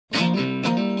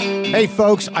Hey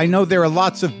folks, I know there are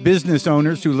lots of business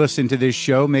owners who listen to this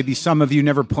show. Maybe some of you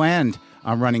never planned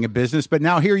on running a business, but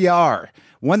now here you are.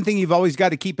 One thing you've always got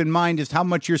to keep in mind is how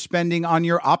much you're spending on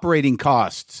your operating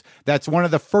costs. That's one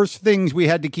of the first things we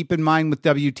had to keep in mind with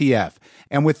WTF.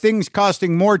 And with things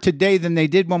costing more today than they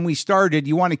did when we started,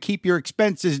 you want to keep your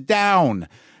expenses down.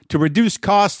 To reduce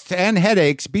costs and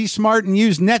headaches, be smart and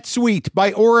use NetSuite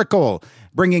by Oracle,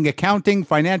 bringing accounting,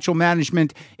 financial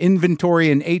management,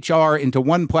 inventory, and HR into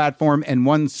one platform and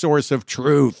one source of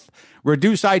truth.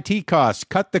 Reduce IT costs,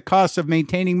 cut the costs of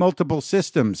maintaining multiple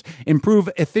systems, improve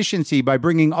efficiency by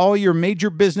bringing all your major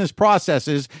business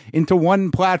processes into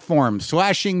one platform,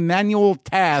 slashing manual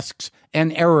tasks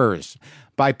and errors.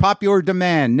 By popular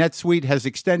demand, NetSuite has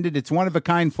extended its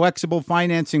one-of-a-kind flexible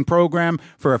financing program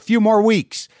for a few more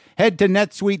weeks. Head to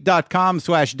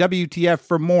netsuite.com/WTF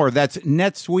for more. That's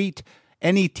NetSuite,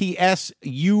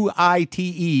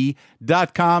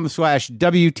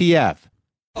 NetSuite.com/WTF.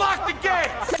 Lock the gate!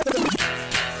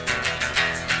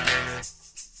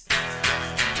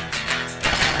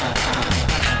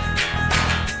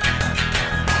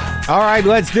 All right,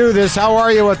 let's do this. How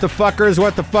are you, what the fuckers,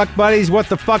 what the fuck buddies, what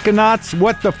the fucking-nots,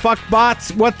 what the fuck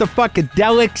bots, what the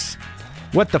fuckadelics,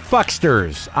 what the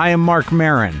fucksters? I am Mark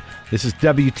Maron. This is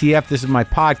WTF. This is my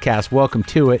podcast. Welcome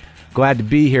to it. Glad to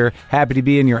be here. Happy to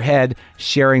be in your head,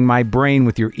 sharing my brain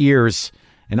with your ears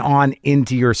and on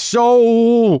into your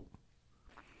soul.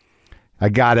 I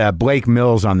got Blake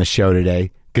Mills on the show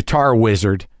today, guitar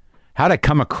wizard. How'd I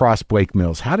come across Blake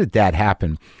Mills? How did that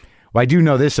happen? Well, I do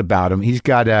know this about him. He's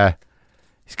got a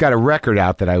record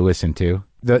out that I listen to.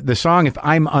 The song "If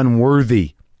I'm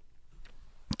Unworthy"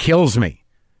 kills me,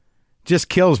 just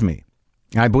kills me.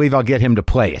 And I believe I'll get him to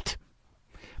play it.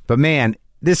 But man,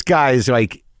 this guy is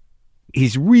like,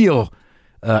 he's real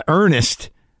earnest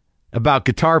about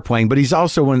guitar playing, but he's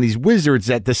also one of these wizards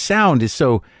that the sound is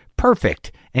so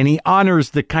perfect, and he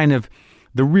honors the kind of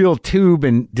the real tube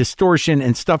and distortion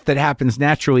and stuff that happens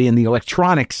naturally in the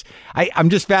electronics. I'm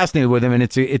just fascinated with him, and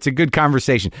it's a good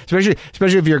conversation,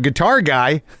 especially if you're a guitar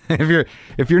guy.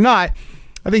 if you're not,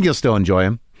 I think you'll still enjoy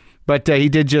him. But he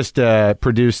did just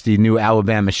produce the new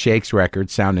Alabama Shakes record,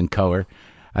 Sound and Color.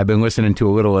 I've been listening to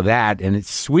a little of that, and it's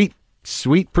sweet,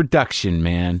 sweet production,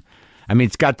 man. I mean,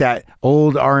 it's got that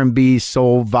old R&B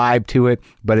soul vibe to it,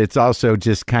 but it's also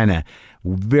just kind of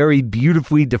very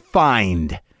beautifully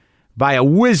defined by a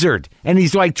wizard, and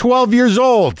he's like 12 years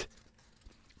old.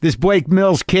 This Blake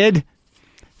Mills kid.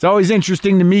 It's always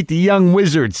interesting to meet the young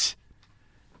wizards,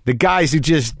 the guys who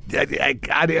just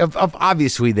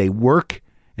obviously they work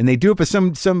and they do it, but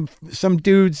some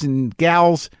dudes and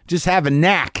gals just have a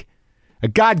knack, a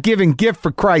God-given gift,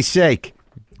 for Christ's sake.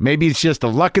 Maybe it's just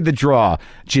the luck of the draw,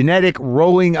 genetic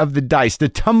rolling of the dice, the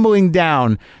tumbling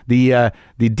down the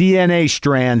DNA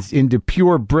strands into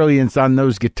pure brilliance on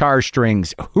those guitar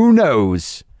strings. Who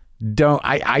knows?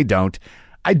 I don't.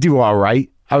 I do all right.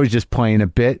 I was just playing a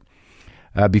bit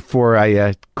before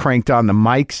I cranked on the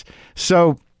mics.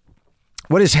 So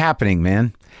what is happening,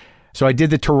 man? So I did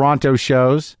the Toronto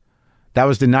shows. That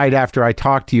was the night after I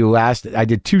talked to you last. I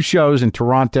did 2 shows in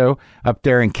Toronto up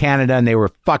there in Canada, and they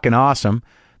were fucking awesome.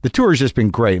 The tour has just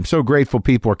been great. I'm so grateful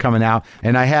people are coming out,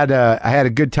 and I had a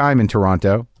good time in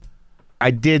Toronto. I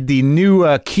did the new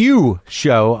Q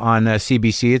show on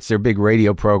CBC. It's their big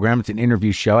radio program. It's an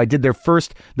interview show. I did the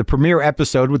premiere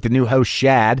episode with the new host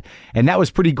Shad, and that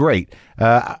was pretty great.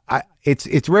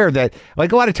 It's rare that,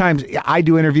 like, a lot of times I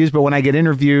do interviews, but when I get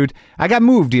interviewed, I got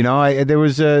moved. You know, there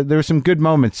was some good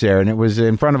moments there, and it was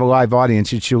in front of a live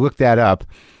audience. You should look that up.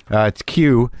 It's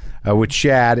Q with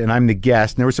Shad, and I'm the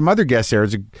guest. And there were some other guests there.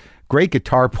 There's a great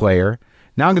guitar player.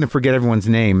 Now I'm going to forget everyone's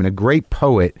name, and a great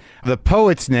poet. The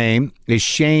poet's name is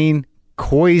Shane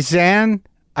Koyczan,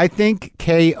 I think,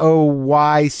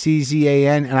 Koyczan,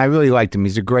 and I really liked him.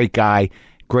 He's a great guy,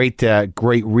 great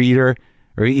reader.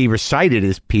 Or he recited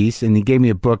his piece, and he gave me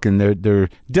a book, and they're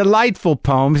delightful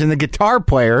poems. And the guitar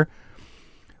player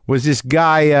was this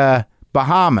guy,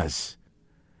 Bahamas.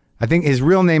 I think his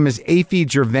real name is Afi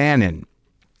Jervanen.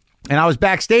 And I was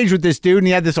backstage with this dude, and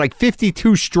he had this like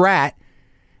 52 Strat,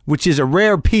 which is a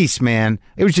rare piece, man.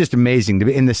 It was just amazing.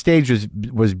 And the stage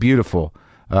was beautiful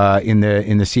in the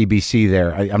CBC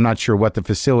there. I'm not sure what the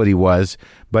facility was,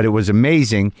 but it was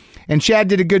amazing. And Shad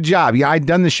did a good job. Yeah, I'd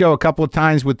done the show a couple of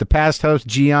times with the past host,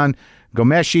 Gian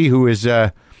Gomeshi, who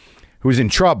was in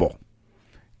trouble.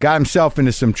 Got himself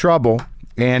into some trouble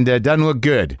and doesn't look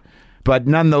good. But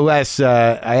nonetheless,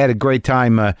 I had a great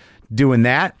time doing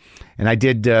that. And I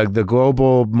did the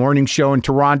Global Morning Show in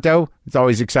Toronto. It's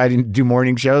always exciting to do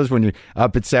morning shows when you're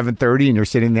up at 7:30 and you're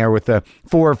sitting there with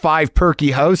 4 or 5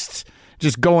 perky hosts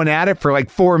just going at it for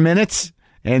like 4 minutes.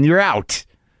 and you're out.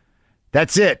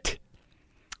 That's it.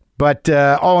 But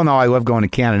all in all, I love going to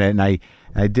Canada, and I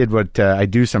did what I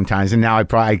do sometimes, and now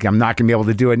I'm not going to be able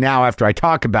to do it now after I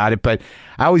talk about it, but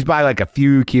I always buy like a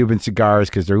few Cuban cigars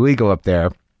because they're legal up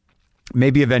there.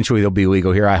 Maybe eventually they'll be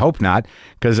legal here. I hope not,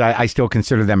 because I still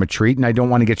consider them a treat, and I don't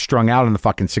want to get strung out on the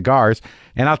fucking cigars.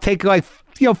 And I'll take like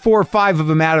 4 or 5 of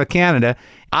them out of Canada.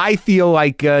 I feel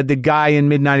like the guy in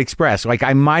Midnight Express. Like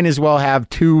I might as well have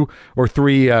 2 or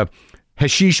 3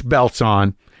 hashish belts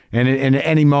on, and at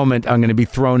any moment I'm going to be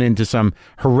thrown into some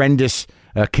horrendous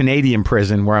Canadian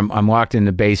prison where I'm locked in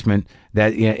the basement.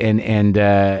 And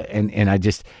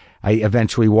I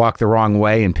eventually walk the wrong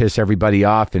way and piss everybody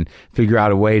off and figure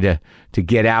out a way to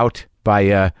get out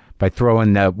by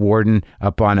throwing the warden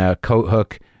up on a coat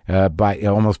hook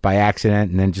almost by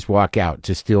accident, and then just walk out,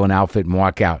 just steal an outfit and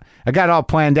walk out. I got it all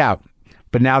planned out,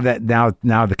 but now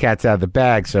the cat's out of the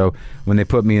bag. So when they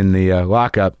put me in the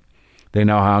lockup, they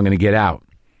know how I'm going to get out.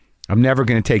 I'm never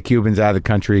going to take Cubans out of the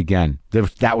country again.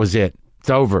 That was it. It's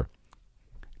over.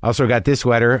 Also got this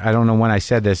letter. I don't know when I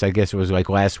said this. I guess it was like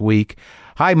last week.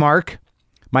 Hi, Mark.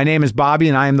 My name is Bobby,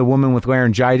 and I am the woman with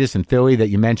laryngitis in Philly that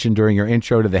you mentioned during your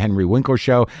intro to the Henry Winkler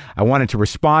Show. I wanted to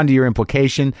respond to your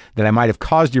implication that I might have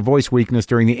caused your voice weakness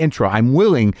during the intro. I'm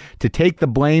willing to take the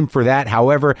blame for that.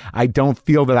 However, I don't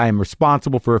feel that I am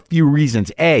responsible for a few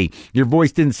reasons. A, your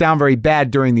voice didn't sound very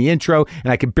bad during the intro,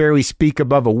 and I could barely speak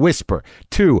above a whisper.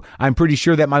 2, I'm pretty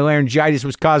sure that my laryngitis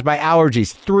was caused by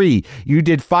allergies. 3, you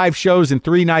did 5 shows in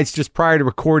 3 nights just prior to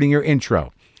recording your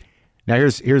intro. Now,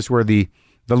 here's where the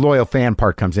loyal fan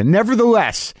part comes in.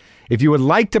 Nevertheless, if you would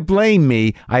like to blame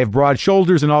me, I have broad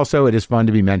shoulders, and also it is fun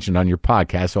to be mentioned on your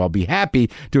podcast, so I'll be happy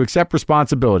to accept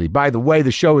responsibility. By the way, the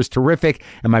show is terrific,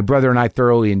 and my brother and I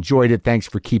thoroughly enjoyed it. Thanks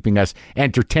for keeping us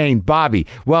entertained, Bobby.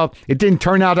 Well, it didn't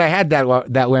turn out I had that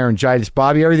laryngitis,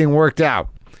 Bobby. Everything worked out.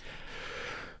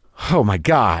 Oh, my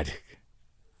God.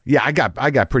 Yeah, I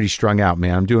got pretty strung out,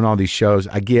 man. I'm doing all these shows.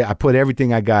 I put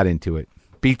everything I got into it.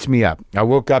 Beats me up. I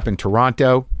woke up in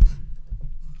Toronto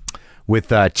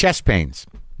with chest pains.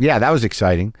 Yeah, that was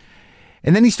exciting.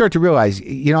 And then you start to realize,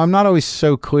 I'm not always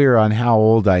so clear on how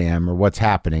old I am or what's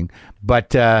happening,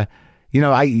 but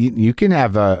you can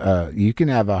have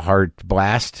a heart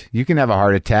blast. You can have a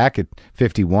heart attack at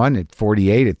 51, at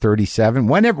 48, at 37,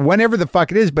 whenever the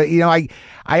fuck it is. But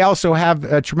I also have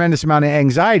a tremendous amount of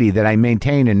anxiety that I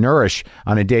maintain and nourish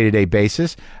on a day-to-day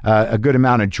basis, a good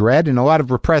amount of dread and a lot of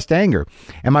repressed anger.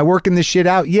 Am I working this shit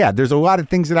out? Yeah, there's a lot of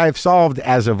things that I've solved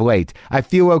as of late. I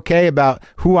feel okay about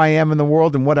who I am in the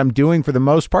world and what I'm doing for the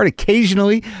most part.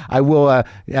 Occasionally, I will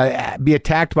be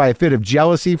attacked by a fit of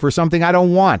jealousy for something I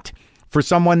don't want, for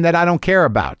someone that I don't care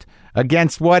about.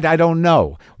 Against what? I don't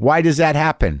know. Why does that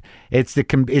happen?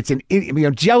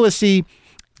 Jealousy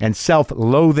and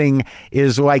self-loathing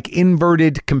is like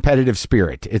inverted competitive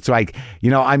spirit. It's like,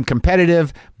 I'm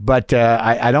competitive, but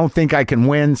I don't think I can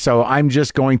win, so I'm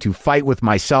just going to fight with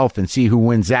myself and see who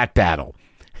wins that battle.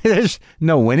 There's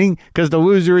no winning, because the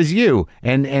loser is you.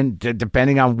 And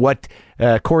depending on what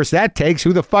course that takes,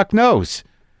 who the fuck knows?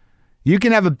 You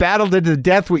can have a battle to the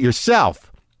death with yourself.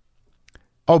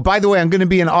 Oh, by the way, I'm going to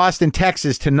be in Austin,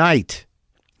 Texas tonight.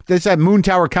 This is at Moon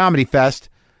Tower Comedy Fest.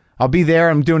 I'll be there.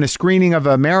 I'm doing a screening of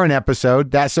a Maron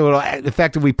episode. So it'll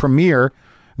effectively premiere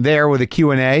there with a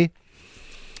Q&A.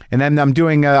 And then I'm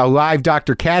doing a live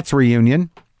Dr. Katz reunion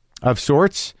of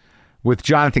sorts with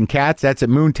Jonathan Katz. That's at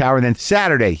Moon Tower. And then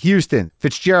Saturday, Houston,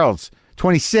 Fitzgerald's,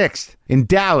 26th in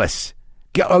Dallas.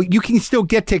 You can still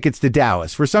get tickets to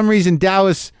Dallas. For some reason,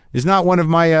 Dallas is not one of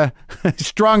my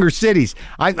stronger cities.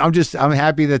 I'm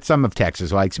happy that some of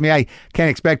Texas likes me. I can't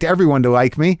expect everyone to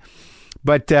like me.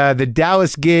 But the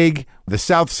Dallas gig, the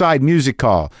Southside Music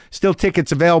Hall, still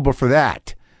tickets available for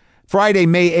that. Friday,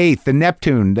 May 8th, the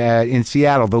Neptune in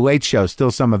Seattle, the Late Show,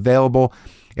 still some available.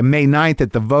 And May 9th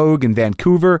at the Vogue in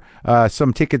Vancouver,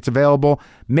 some tickets available.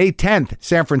 May 10th,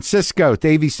 San Francisco,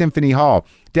 Davies Symphony Hall,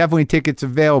 definitely tickets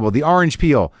available. The Orange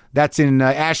Peel, that's in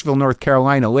Asheville, North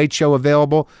Carolina, Late Show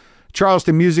available.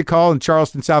 Charleston Music Hall in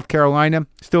Charleston, South Carolina,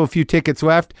 still a few tickets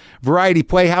left. Variety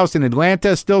Playhouse in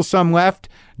Atlanta, still some left.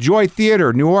 Joy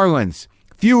Theater, New Orleans,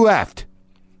 few left.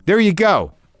 There you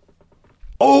go.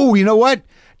 Oh, you know what?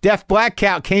 Deaf Black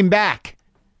Cat came back.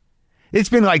 It's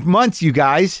been like months, you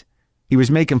guys. He was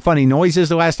making funny noises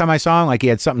the last time I saw him, like he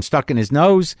had something stuck in his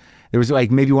nose. There was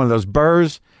like maybe one of those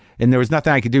burrs, and there was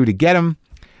nothing I could do to get him.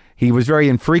 He was very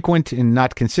infrequent and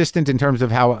not consistent in terms of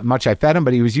how much I fed him,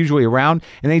 but he was usually around,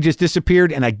 and then he just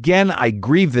disappeared. And again, I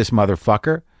grieved this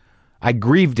motherfucker. I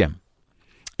grieved him.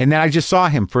 And then I just saw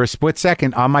him for a split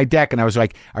second on my deck, and I was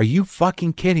like, are you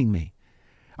fucking kidding me?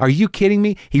 Are you kidding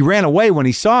me? He ran away when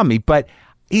he saw me, but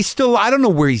He's still, I don't know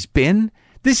where he's been.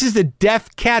 This is the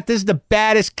deaf cat. This is the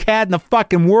baddest cat in the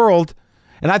fucking world.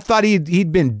 And I thought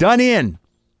he'd been done in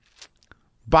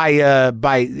by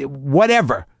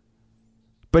whatever.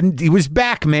 But he was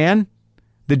back, man.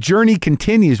 The journey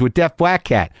continues with Deaf Black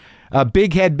Cat.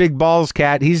 Big head, big balls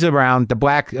cat. He's around. The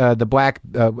black.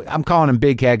 I'm calling him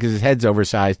Big Head because his head's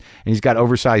oversized and he's got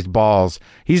oversized balls.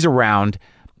 He's around.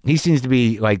 He seems to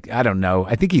be like, I don't know.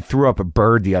 I think he threw up a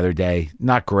bird the other day.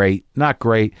 Not great. Not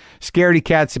great. Scaredy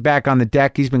Cat's back on the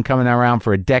deck. He's been coming around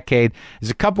for a decade.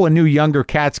 There's a couple of new younger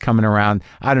cats coming around.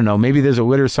 I don't know. Maybe there's a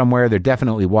litter somewhere. They're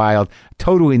definitely wild.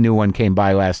 Totally new one came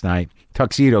by last night.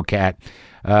 Tuxedo Cat.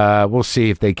 We'll see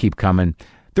if they keep coming.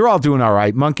 They're all doing all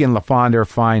right. Monkey and LaFonda are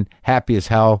fine. Happy as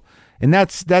hell. And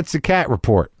that's the cat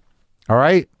report. All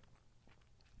right?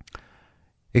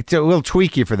 It's a little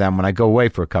tweaky for them when I go away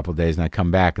for a couple of days and I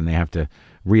come back and they have to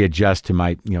readjust to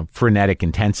my, frenetic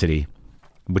intensity,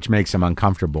 which makes them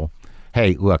uncomfortable.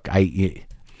 Hey, look, they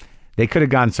could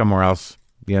have gone somewhere else.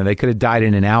 They could have died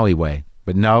in an alleyway.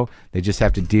 But no, they just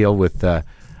have to deal with a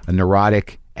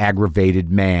neurotic, aggravated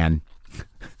man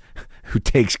who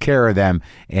takes care of them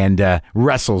and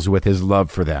wrestles with his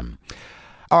love for them.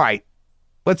 All right,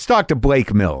 let's talk to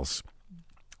Blake Mills,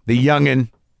 the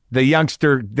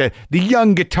youngster, the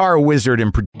young guitar wizard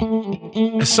and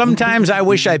Sometimes I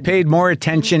wish I paid more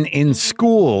attention in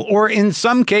school, or in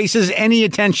some cases, any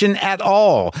attention at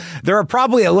all. There are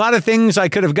probably a lot of things I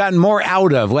could have gotten more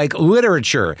out of, like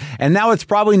literature, and now it's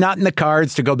probably not in the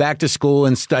cards to go back to school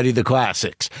and study the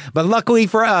classics. But luckily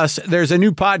for us, there's a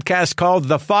new podcast called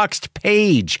The Foxed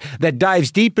Page that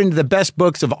dives deep into the best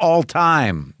books of all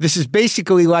time. This is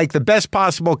basically like the best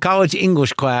possible college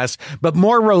English class, but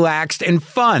more relaxed and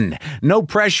fun. No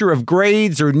pressure of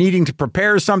grades or needing to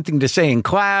prepare something to say in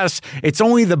class. It's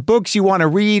only the books you want to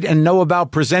read and know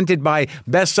about, presented by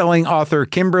best-selling author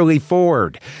Kimberly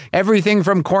Ford. Everything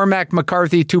from Cormac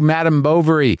McCarthy to Madame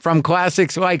Bovary, from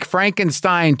classics like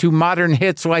Frankenstein to modern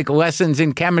hits like Lessons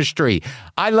in Chemistry.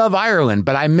 I love Ireland,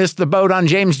 but I missed the boat on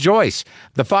James Joyce.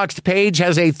 The Foxed Page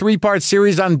has a 3-part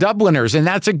series on Dubliners, and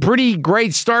that's a pretty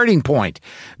great starting point.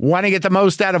 Want to get the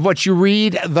most out of what you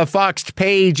read? The Foxed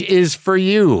Page is for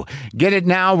you. Get it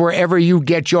now wherever you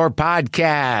get your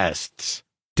podcasts.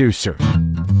 Deucer.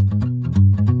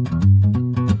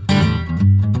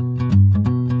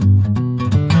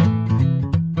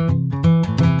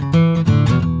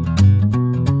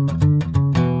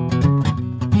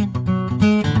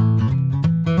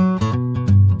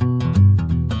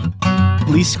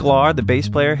 Lee Sklar, the bass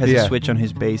player, has a switch on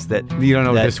his bass that you don't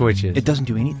know what the switch is. It doesn't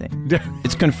do anything.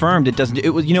 It's confirmed. It doesn't.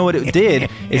 You know what it did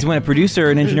is when a producer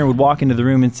or an engineer would walk into the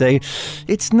room and say,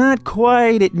 "It's not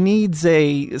quite. It needs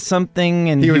a something,"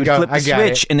 and he would flip the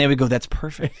switch, and they would go, "That's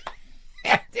perfect."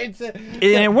 And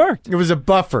it worked. It was a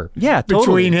buffer. Yeah,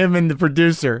 totally. Between him and the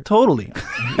producer. Totally.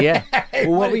 Yeah.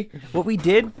 Well, what we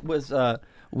did was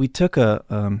we took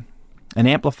an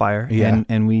amplifier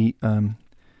and we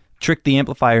tricked the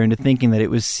amplifier into thinking that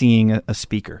it was seeing a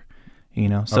speaker,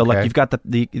 So like you've got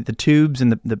the tubes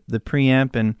and the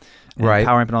preamp and right.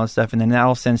 power amp and all that stuff, and then that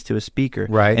all sends to a speaker.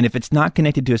 Right. And if it's not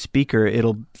connected to a speaker,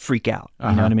 it'll freak out. You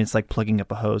know what I mean? It's like plugging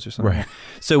up a hose or something. Right.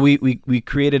 So we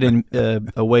created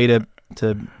a way to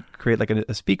create like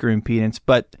a speaker impedance,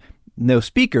 but no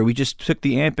speaker. We just took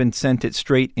the amp and sent it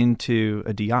straight into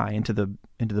a DI, into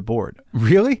the board.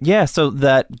 Really? Yeah. So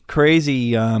that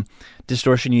crazy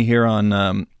distortion you hear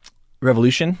on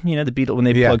Revolution, the Beatles, when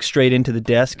they plug straight into the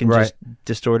desk and just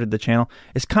distorted the channel.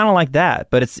 It's kind of like that,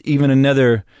 but it's even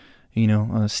another,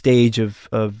 stage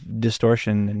of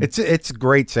distortion. And it's a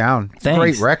great sound. It's a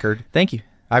great record. Thank you.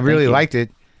 I really liked it.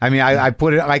 I mean, I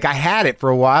put it, like I had it for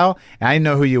a while, and I didn't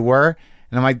know who you were,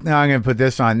 and I'm like, no, I'm going to put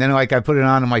this on. And then I put it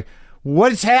on, I'm like,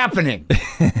 what's happening?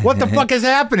 What the fuck is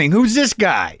happening? Who's this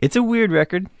guy? It's a weird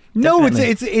record. No,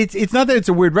 Definitely. it's not that it's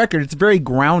a weird record. It's very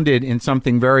grounded in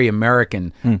something very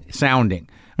American sounding.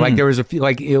 Like there was a few,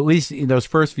 like at least in those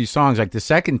first few songs, like the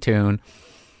second tune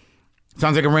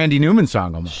sounds like a Randy Newman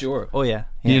song almost. Sure. Oh yeah.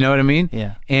 You know what I mean?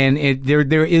 Yeah. And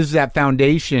there is that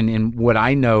foundation in what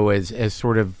I know as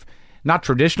sort of not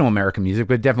traditional American music,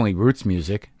 but definitely roots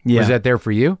music. Yeah. Was that there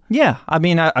for you? Yeah. I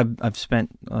mean, I've spent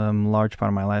a large part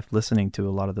of my life listening to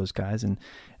a lot of those guys, and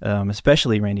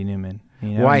especially Randy Newman.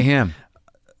 Why him?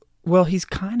 Well, he's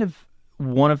kind of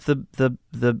one of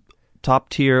the top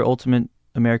tier ultimate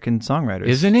American songwriters,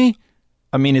 isn't he?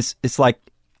 I mean, it's like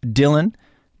Dylan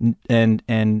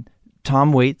and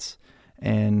Tom Waits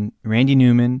and Randy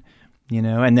Newman,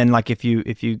 and then like if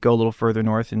you go a little further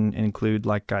north and include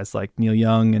like guys like Neil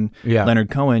Young and Leonard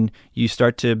Cohen, you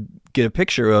start to get a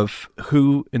picture of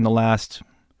who in the last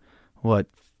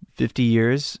 50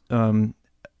 years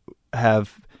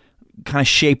have kind of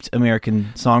shaped American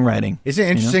songwriting. Isn't it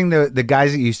interesting the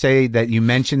guys that you say that you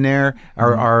mentioned there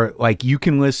are like, you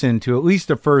can listen to at least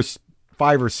the first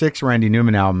 5 or 6 Randy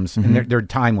Newman albums and they're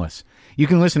timeless. You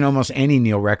can listen to almost any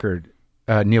Neil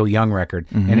Young record,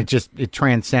 and it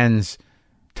transcends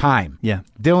time. Yeah.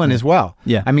 Dylan as well.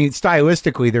 Yeah. I mean,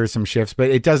 stylistically there's some shifts, but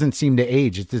it doesn't seem to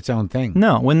age. It's its own thing.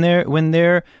 No, when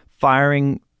they're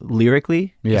firing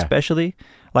lyrically, especially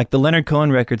like the Leonard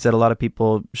Cohen records that a lot of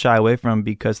people shy away from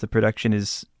because the production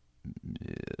is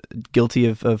guilty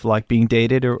of like being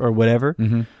dated or whatever.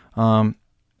 A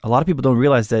lot of people don't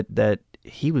realize that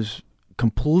he was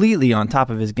completely on top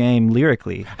of his game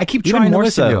lyrically. I keep trying to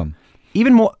listen to him.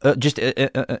 Even more, just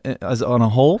as on a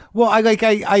whole. Well,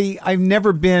 I've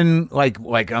never been like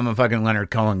I'm a fucking Leonard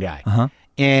Cohen guy.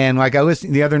 And like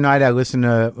the other night I listened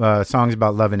to songs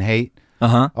about love and hate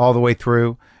all the way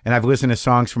through, and I've listened to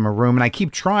songs from a room, and I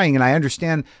keep trying, and I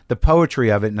understand the poetry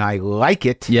of it, and I like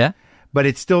it. Yeah, but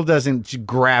it still doesn't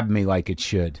grab me like it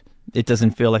should. It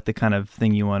doesn't feel like the kind of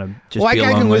thing you want to just be I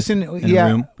alone can with listen. in a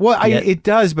room. Well, it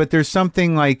does, but there's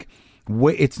something like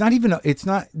it's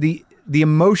not the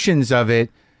emotions of it.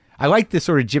 I like the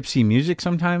sort of gypsy music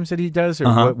sometimes that he does,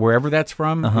 or wherever that's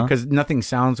from, because nothing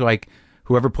sounds like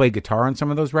whoever played guitar on some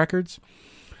of those records.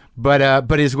 But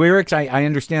his lyrics, I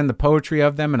understand the poetry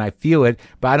of them and I feel it,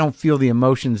 but I don't feel the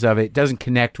emotions of it. It doesn't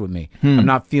connect with me. I'm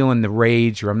not feeling the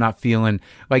rage, or I'm not feeling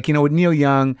like, with Neil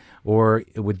Young or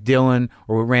with Dylan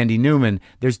or with Randy Newman,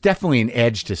 there's definitely an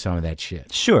edge to some of that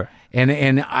shit. Sure.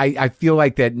 And I feel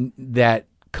like that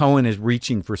Cohen is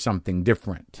reaching for something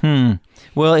different.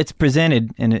 Well, it's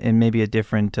presented in maybe a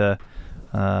different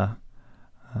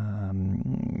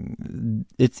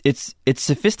it's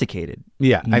sophisticated.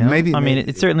 Yeah,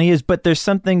 it certainly is. But there's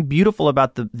something beautiful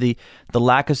about the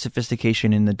lack of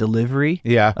sophistication in the delivery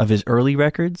of his early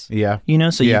records. Yeah,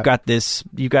 so you've got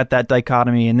that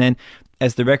dichotomy, and then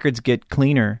as the records get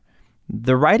cleaner,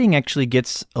 the writing actually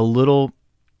gets a little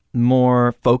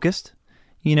more focused.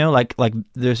 Like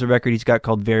there's a record he's got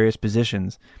called Various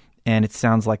Positions, and it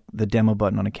sounds like the demo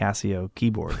button on a Casio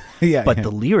keyboard. But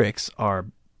the lyrics are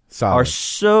solid. Are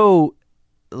so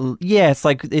it's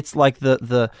like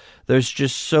the there's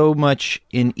just so much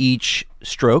in each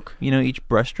stroke, each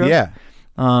brushstroke. Yeah.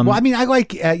 Well, I mean, I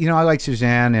like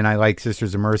Suzanne, and I like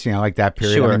Sisters of Mercy, and I like that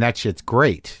period. Sure. I mean, that shit's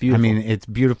great. Beautiful. I mean, it's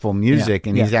beautiful music,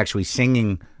 and he's actually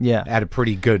singing at a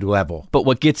pretty good level. But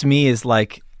what gets me is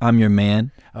like, I'm Your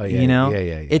Man. Oh yeah,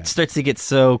 yeah. It starts to get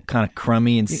so kind of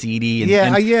crummy and seedy.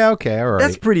 And, okay, all right.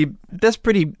 That's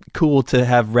pretty cool to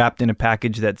have wrapped in a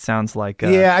package that sounds like.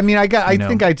 I mean, I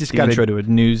think I just got intro to a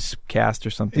newscast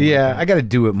or something. Yeah, like that. I got to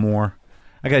do it more.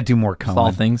 I got to do more Cohen.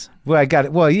 All things. Well, I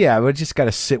just got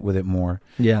to sit with it more.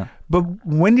 Yeah. But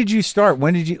when did you start?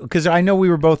 Because I know we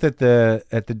were both at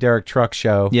the Derek Trucks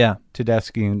show. Yeah.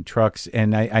 Tedeschi and Trucks,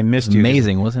 and I missed you.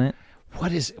 Amazing, wasn't it?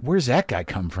 Where's that guy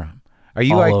come from? Are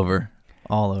you all over?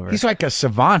 He's like a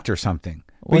savant or something.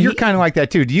 Well, you're he- kind of like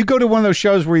that too. Do you go to one of those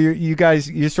shows where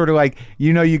you're sort of like,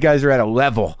 you guys are at a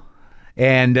level?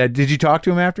 And did you talk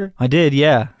to him after? I did,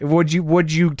 yeah. What'd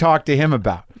you talk to him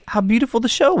about? How beautiful the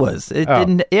show was. It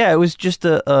didn't. Yeah, it was just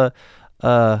what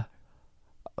I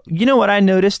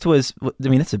noticed was,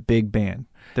 it's a big band.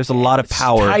 There's a lot of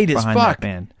power tight behind as fuck. that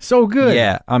band. So good.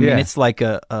 Yeah, it's like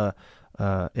it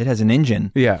has an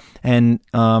engine. Yeah. And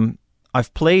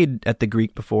I've played at the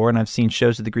Greek before, and I've seen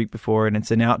shows at the Greek before, and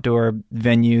it's an outdoor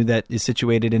venue that is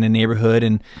situated in a neighborhood,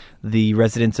 and the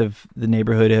residents of the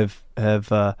neighborhood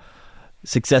have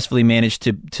successfully managed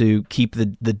to keep the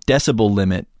decibel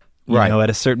limit. At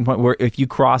a certain point where if you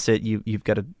cross it, you've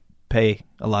got to pay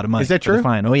a lot of money. Is that for the true?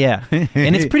 fine. Oh yeah,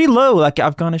 and it's pretty low. Like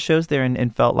I've gone to shows there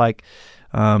and felt like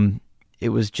it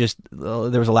was just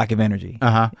there was a lack of energy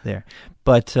there.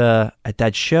 But at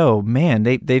that show, man,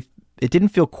 it didn't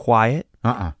feel quiet.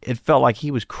 It felt like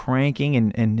he was cranking,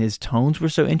 and his tones were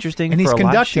so interesting. And he's for a live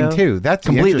conducting show. too. That's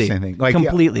Completely. the interesting thing. Like,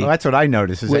 Completely. Well, that's what I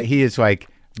noticed is that he is like,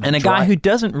 and a guy who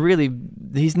doesn't really,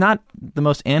 he's not the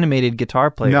most animated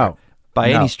guitar player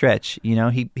by any stretch.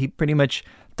 He pretty much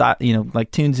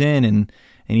tunes in and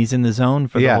he's in the zone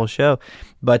for the whole show.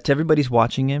 But everybody's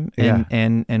watching him,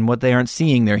 and what they aren't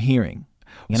seeing, they're hearing.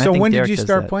 And so when did you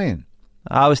start playing?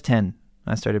 I was 10.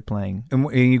 I started playing.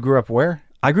 And you grew up where?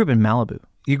 I grew up in Malibu.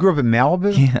 You grew up in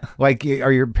Malibu? Yeah. Like,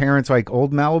 are your parents like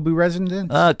old Malibu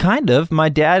residents? Kind of. My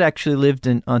dad actually lived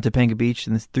on Topanga Beach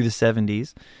through the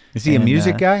 70s. Is he a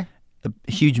music guy? A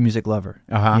huge music lover.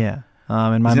 Yeah.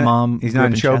 And my mom. He's not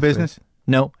in show business?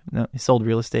 No. He sold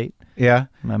real estate. Yeah.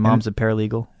 My mom's a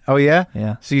paralegal. Oh, yeah?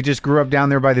 Yeah. So you just grew up down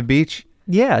there by the beach?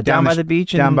 Yeah, down by the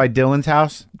beach. Down by Dylan's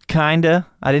house? Kinda.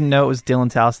 I didn't know it was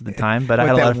Dylan's house at the time, but I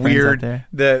had a lot of friends up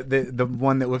there. The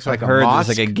one that looks like I heard a mosque.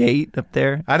 there's like a gate up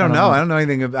there. I don't know. I don't know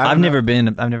anything about. I've never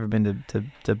been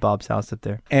to Bob's house up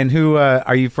there. And who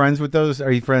are you friends with those?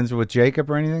 Are you friends with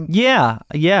Jacob or anything? Yeah.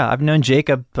 I've known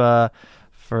Jacob for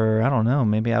I don't know.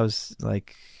 Maybe I was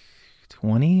like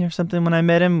 20 or something when I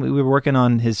met him. We were working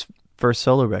on his first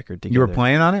solo record together. You were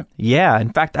playing on it? Yeah.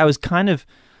 In fact, I was kind of.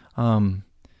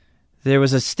 There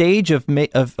was a stage of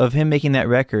him making that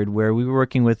record where we were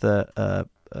working with a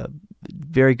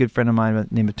very good friend of mine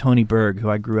named Tony Berg, who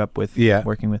I grew up with,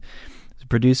 working with as a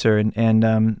producer,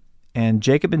 and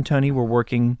Jacob and Tony were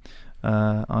working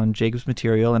on Jacob's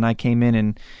material, and I came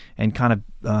in and kind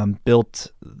of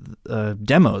built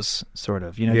demos, sort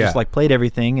of, just like played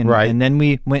everything, and then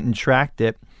we went and tracked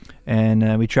it, and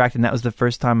and that was the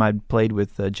first time I played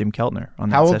with Jim Keltner on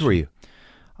that How old session. were you?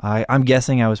 I'm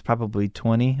guessing I was probably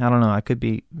 20. I don't know. I could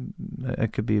be.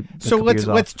 So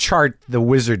let's chart the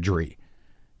wizardry,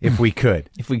 if we could.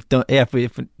 If we don't,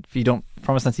 if you don't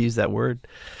promise not to use that word.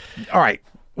 All right.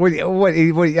 What,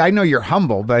 I know you're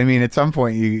humble, but I mean, at some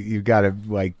point you got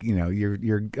to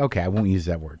you're okay. I won't use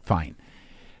that word. Fine.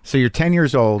 So you're 10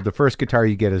 years old. The first guitar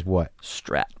you get is what?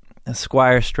 Strat. A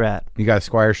Squire Strat. You got a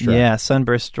Squire Strat? Yeah,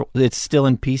 Sunburst. It's still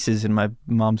in pieces in my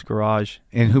mom's garage.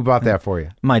 And who bought that for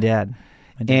you? My dad.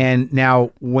 And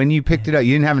now, when you picked it up,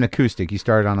 you didn't have an acoustic. You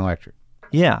started on electric.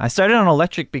 Yeah, I started on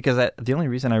electric because the only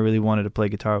reason I really wanted to play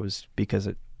guitar was because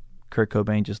Kurt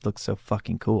Cobain just looked so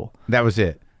fucking cool. That was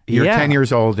it. You're 10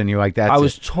 years old, and you're like, that's I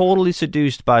was totally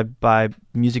seduced by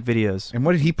music videos. And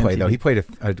what did he play, though? He played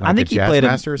I think a jazz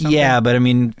master or something? Yeah, but I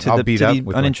mean, to the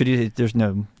with unintroduced, there's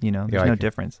no, there's no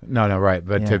difference. No, right.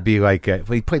 But to be like,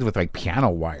 he played with like piano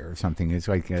wire or something. It's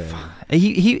like...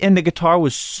 He and the guitar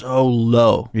was so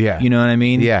low. Yeah. You know what I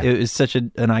mean? Yeah. It was such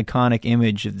an iconic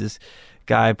image of this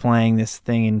guy playing this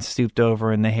thing and stooped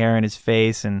over and the hair in his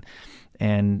face and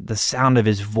the sound of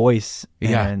his voice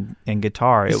and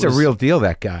guitar. It's a real deal,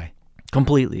 that guy.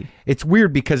 Completely. It's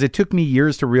weird because it took me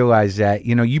years to realize that,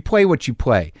 you play what you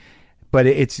play, but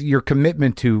it's your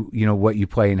commitment to, what you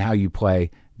play and how you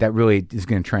play that really is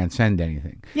going to transcend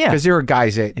anything. Yeah. Because there are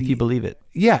guys that... If you believe it.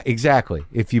 Yeah, exactly.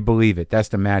 If you believe it. That's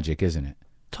the magic, isn't it?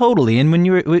 Totally. And when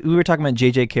we were talking about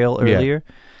J.J. Cale earlier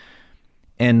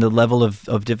and the level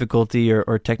of difficulty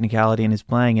or technicality in his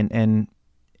playing, and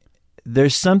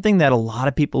there's something that a lot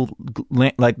of people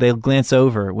they'll glance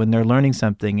over when they're learning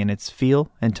something, and it's feel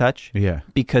and touch. Yeah.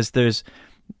 Because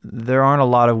there aren't a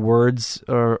lot of words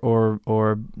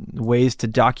or ways to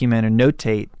document or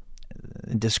notate,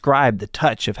 describe the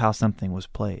touch of how something was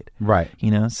played. Right.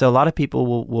 So a lot of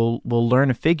people will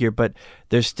learn a figure, but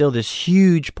there's still this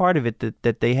huge part of it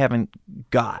that they haven't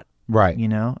got. Right.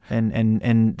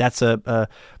 And that's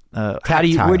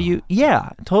Tactile. where do you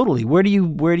totally where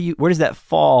does that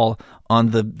fall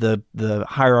on the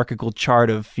hierarchical chart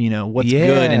of what's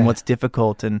good and what's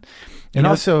difficult and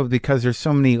also because there's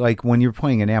so many, like when you're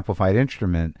playing an amplified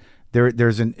instrument,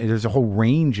 there's a whole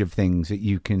range of things that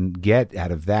you can get out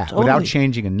of that without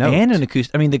changing a note. And an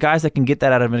acoustic. I mean, the guys that can get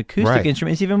that out of an acoustic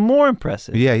instrument is even more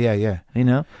impressive. Yeah.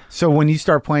 So when you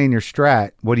start playing your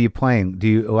Strat, what are you playing? Do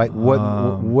you like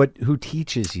what? Who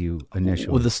teaches you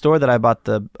initially? Well, the store that I bought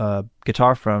the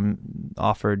guitar from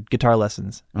offered guitar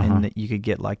lessons, and that you could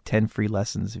get like 10 free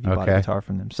lessons if you bought a guitar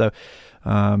from them. So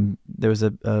there was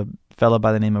a fellow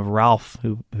by the name of Ralph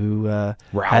who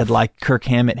had like Kirk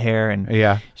Hammett hair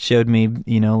and showed me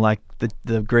like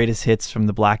the greatest hits from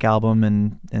the Black Album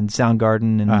and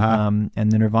Soundgarden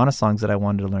and the Nirvana songs that I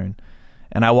wanted to learn,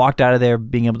 and I walked out of there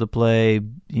being able to play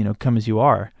Come As You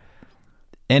Are,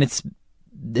 and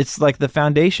it's like the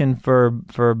foundation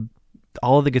for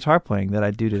all of the guitar playing that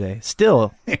I do today.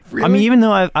 Still, really? I mean, even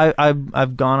though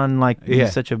I've gone on like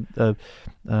such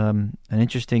an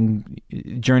interesting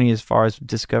journey as far as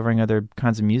discovering other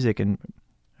kinds of music and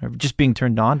just being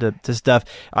turned on to stuff,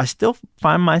 I still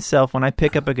find myself when I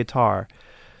pick up a guitar,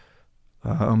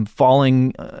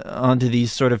 falling onto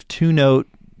these sort of two-note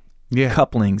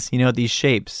couplings, these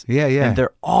shapes. Yeah. And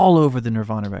they're all over the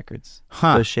Nirvana records.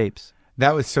 Those shapes.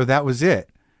 That was it.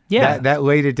 Yeah, that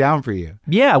laid it down for you.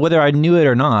 Yeah, whether I knew it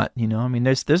or not, I mean,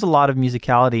 there's a lot of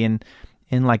musicality in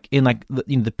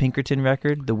the Pinkerton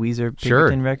record, the Weezer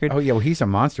Pinkerton record. Oh yeah, well he's a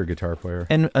monster guitar player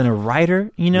and a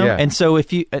writer, And so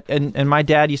if you and my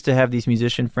dad used to have these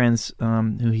musician friends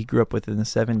who he grew up with in the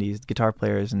 70s, guitar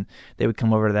players, and they would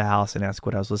come over to the house and ask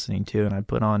what I was listening to, and I'd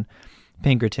put on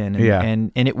Pinkerton,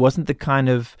 and it wasn't the kind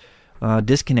of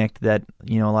disconnect that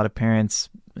a lot of parents.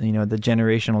 The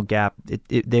generational gap.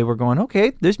 They were going,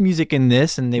 okay, there's music in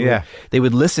this, and they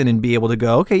would listen and be able to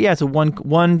go, okay, yeah, it's a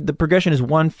one. The progression is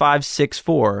 1 5 6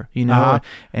 4,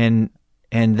 and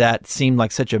and that seemed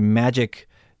like such a magic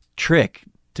trick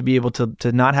to be able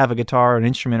to not have a guitar or an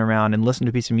instrument around and listen to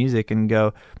a piece of music and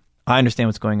go, I understand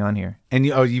what's going on here. And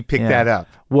you picked that up.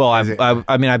 Well, I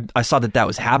saw that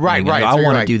was happening. Right. I So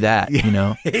want to do that. You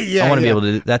know, Yeah, I want to be able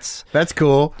to. That's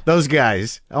cool. Those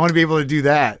guys. I want to be able to do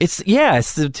that. It's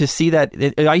to see that.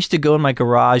 I used to go in my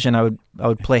garage and I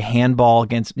would play handball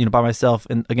against by myself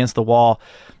and against the wall.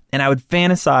 And I would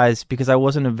fantasize, because I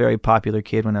wasn't a very popular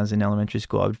kid when I was in elementary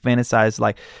school. I would fantasize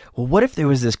like, well, what if there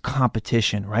was this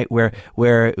competition, right? Where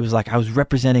it was like I was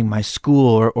representing my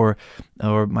school or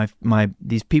my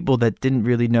these people that didn't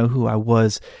really know who I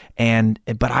was,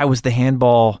 but I was the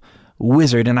handball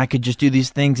wizard and I could just do these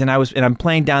things, and I'm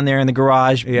playing down there in the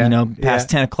garage,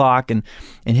 past 10 o'clock and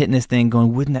hitting this thing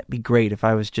going, wouldn't that be great if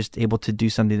I was just able to do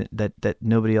something that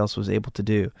nobody else was able to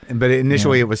do. But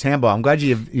initially it was handball. I'm glad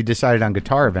you decided on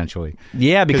guitar eventually.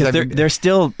 Yeah, because there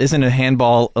still isn't a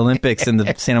handball Olympics in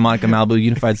the Santa Monica Malibu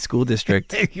Unified School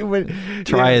District. You would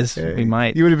try as we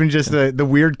might. You would have been just the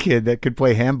weird kid that could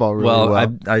play handball really well.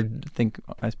 I think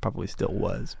I probably still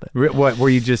was. But what were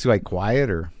you, just like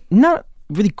quiet or not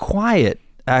really quiet?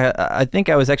 I think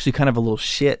I was actually kind of a little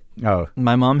shit. Oh,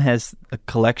 my mom has a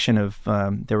collection of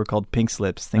they were called pink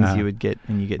slips, things you would get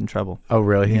when you get in trouble. Oh,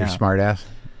 really? Yeah. You're a smart ass.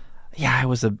 Yeah,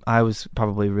 I was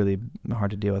probably really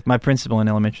hard to deal with. My principal in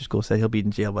elementary school said he'll be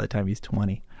in jail by the time he's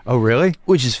 20. Oh, really?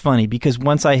 Which is funny, because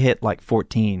once I hit like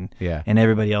 14, yeah, and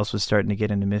everybody else was starting to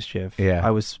get into mischief, yeah,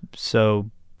 I was so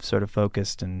sort of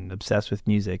focused and obsessed with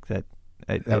music that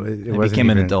I became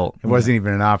an adult. It wasn't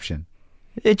even an option.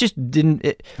 It just didn't.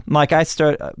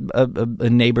 A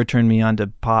neighbor turned me on to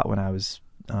pot when I was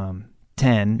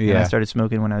 10. Yeah. And I started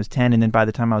smoking when I was 10, and then by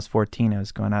the time I was 14, I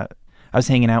was going out. I was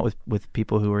hanging out with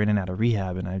people who were in and out of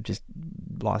rehab, and I just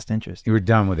lost interest. You were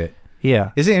done with it.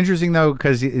 Yeah. Is it interesting though,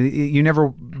 because you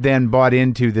never then bought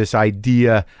into this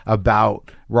idea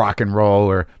about rock and roll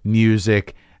or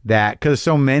music, that because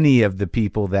so many of the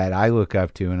people that I look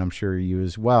up to, and I'm sure you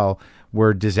as well,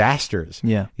 were disasters.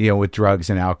 Yeah. With drugs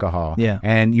and alcohol. Yeah.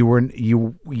 And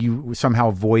you somehow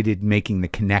avoided making the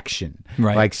connection,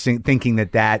 right? Like thinking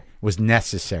that was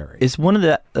necessary. It's one of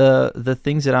the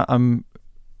things that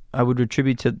I would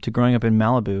attribute to growing up in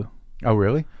Malibu. Oh,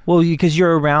 really? Well, because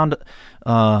you're around.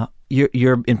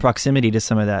 You're in proximity to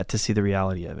some of that to see the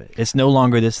reality of it. It's no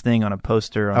longer this thing on a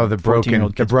poster. On the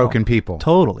broken people.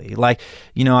 Totally. Like,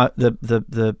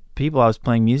 the people I was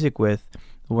playing music with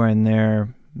were in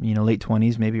their late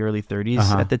 20s, maybe early 30s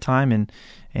at the time,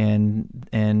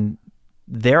 and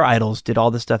their idols did all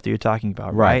the stuff that you're talking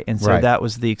about, right? And so that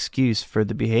was the excuse for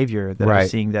the behavior that I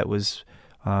was seeing that was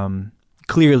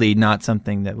clearly not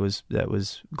something that was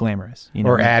glamorous,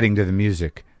 or adding to the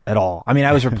music. At all. I mean,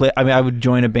 I would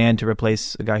join a band to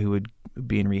replace a guy who would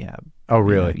be in rehab. Oh,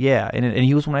 really? Yeah, and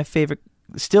he was one of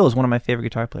my favorite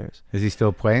guitar players. Is he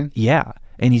still playing? Yeah,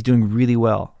 and he's doing really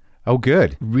well. Oh,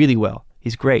 good. Really well.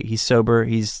 He's great. He's sober.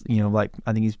 He's I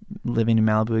think he's living in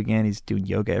Malibu again. He's doing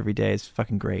yoga every day. It's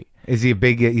fucking great. Is he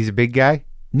he's a big guy?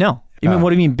 No. What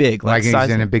do you mean big? Like he's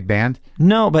in a big band?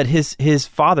 No, but his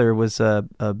father was a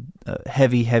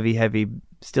heavy,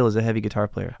 still is a heavy guitar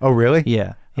player. Oh, really?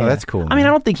 Yeah. Oh, that's cool. I mean, I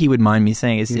don't think he would mind me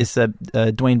saying it's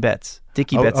Dwayne Betts,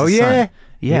 Dickie Betts' son.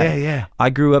 Yeah. I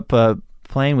grew up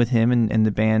playing with him in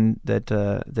the band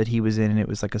that he was in, and it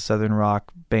was like a southern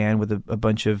rock band with a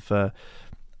bunch of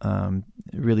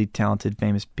really talented,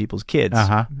 famous people's kids.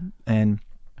 Uh-huh. And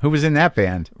who was in that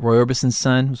band? Roy Orbison's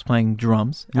son was playing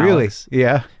drums. Really? Alex.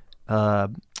 Yeah.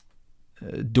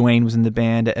 Dwayne was in the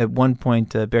band. At one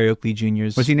point, Barry Oakley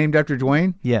Jr.'s... Was he named after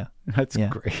Dwayne? Yeah. That's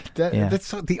great.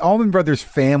 That's the Allman Brothers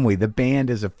family. The band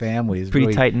as a family is pretty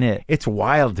really tight-knit. It's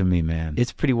wild to me, man.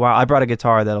 It's pretty wild. I brought a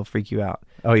guitar that'll freak you out.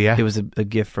 Oh, yeah? It was a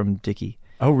gift from Dickie.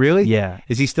 Oh, really? Yeah.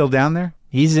 Is he still down there?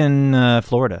 He's in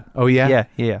Florida. Oh, yeah?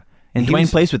 Yeah. And Dwayne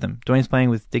plays with him. Dwayne's playing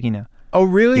with Dickie now. Oh,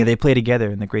 really? Yeah, they play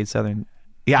together in the Great Southern.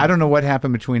 Yeah, I don't know what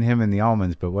happened between him and the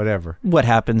Allmans, but whatever. What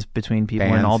happens between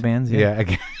people in all bands? Yeah,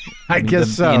 I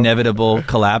guess so. The inevitable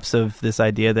collapse of this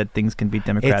idea that things can be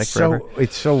democratic forever.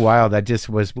 It's so wild. I just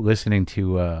was listening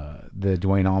to the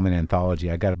Duane Allman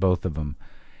anthology. I got both of them.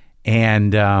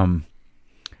 And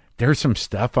there's some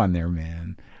stuff on there,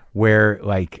 man, where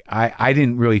like I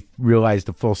didn't really realize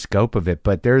the full scope of it,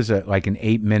 but there's an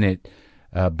 8-minute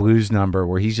blues number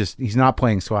where he's not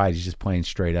playing slides, he's just playing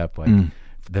straight up. Like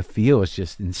the feel is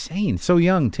just insane. So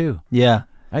young too. Yeah.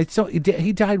 He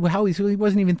died. He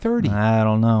wasn't even 30. I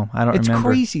don't know. I don't remember. It's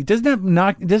crazy. Doesn't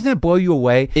that blow you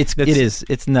away? It is.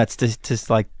 It's nuts to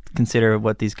like consider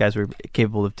what these guys were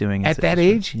capable of doing at that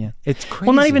age. Yeah, it's crazy.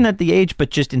 Well, not even at the age, but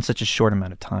just in such a short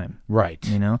amount of time. Right.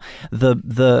 You know,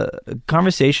 the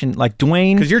conversation, like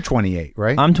Duane, because you're 28,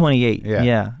 right? I'm 28.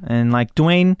 Yeah, and like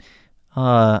Duane,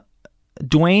 I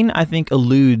think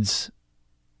eludes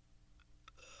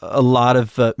a lot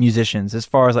of musicians as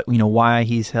far as like why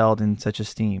he's held in such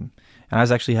esteem. And I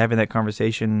was actually having that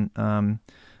conversation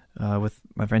with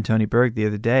my friend Tony Berg the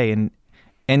other day,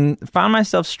 and found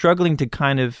myself struggling to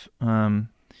kind of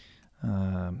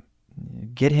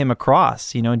get him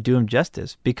across, and do him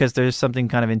justice, because there's something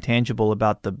kind of intangible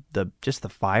about the just the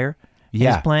fire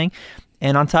he's playing.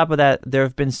 And on top of that, there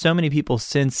have been so many people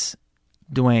since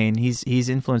Duane. He's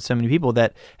influenced so many people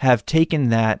that have taken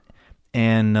that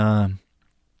and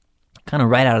kind of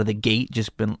right out of the gate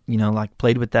just been like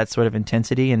played with that sort of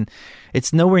intensity. And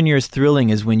it's nowhere near as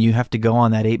thrilling as when you have to go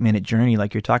on that 8-minute journey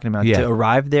like you're talking about to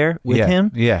arrive there with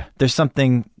him. There's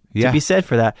something to be said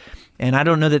for that. And I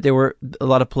don't know that there were a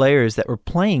lot of players that were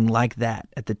playing like that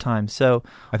at the time. So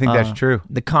I think that's true.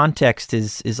 The context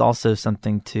is also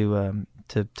something to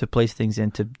place things in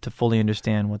to fully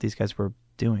understand what these guys were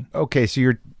doing. Okay, so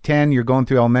you're 10, you're going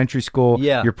through elementary school,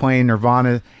 Yeah. you're playing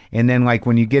Nirvana, and then like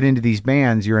when you get into these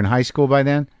bands, you're in high school by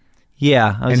then?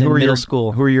 Yeah, I was in middle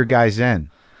school. Who are your guys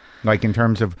then? Like in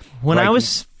terms of... When I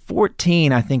was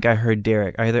 14, I think I heard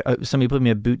Derek. Somebody put me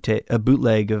a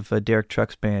bootleg of a Derek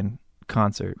Trucks Band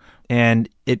concert, and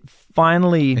it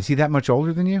finally... Is he that much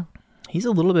older than you? He's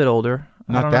a little bit older.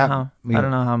 I don't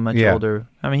know how much Yeah. older.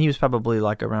 I mean, he was probably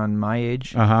like around my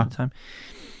age Uh-huh. at the time.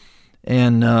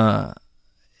 And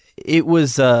it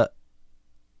was one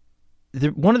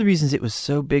of the reasons it was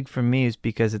so big for me is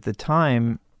because at the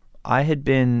time I had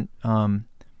been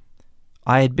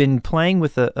playing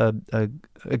with a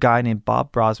guy named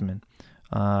Bob Brosman,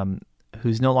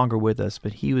 who's no longer with us,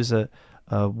 but he was a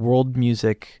world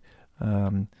music. He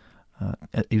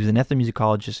was an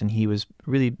ethnomusicologist, and he was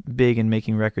really big in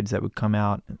making records that would come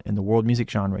out in the world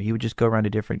music genre. He would just go around to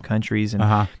different countries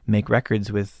and make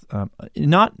records with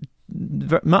not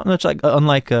much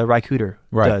unlike Ry Cooder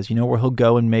does, where he'll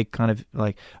go and make kind of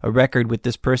like a record with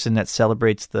this person that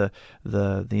celebrates the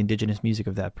indigenous music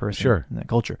of that person and that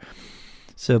culture.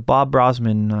 So Bob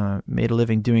Brosman made a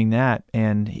living doing that,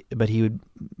 but he would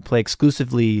play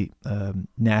exclusively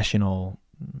national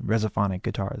resophonic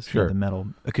guitars, the metal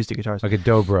acoustic guitars, like a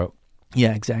dobro.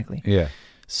 Yeah, exactly. Yeah.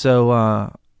 So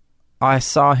I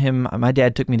saw him. My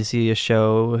dad took me to see a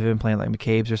show of him playing like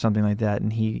McCabe's or something like that,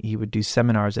 and he would do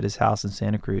seminars at his house in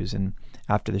Santa Cruz. And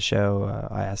after the show,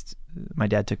 my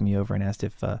dad took me over and asked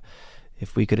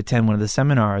if we could attend one of the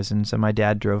seminars. And so my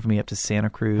dad drove me up to Santa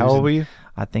Cruz. How old were you?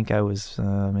 I think I was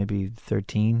maybe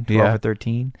 13, 12 or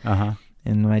 13. Uh-huh.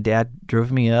 And my dad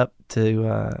drove me up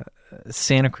to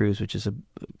Santa Cruz, which is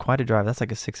quite a drive. That's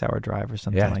like a 6-hour drive or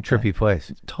something like that. Trippy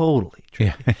place. Totally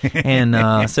trippy. Yeah.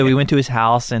 And so we went to his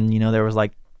house, and there was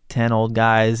like 10 old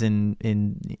guys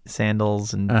in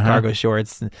sandals and cargo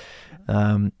shorts,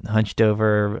 hunched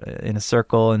over in a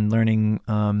circle and learning,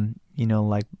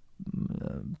 like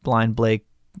Blind Blake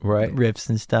riffs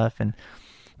and stuff.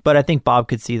 But I think Bob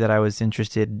could see that I was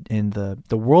interested in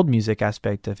the world music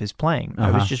aspect of his playing.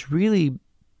 I was just really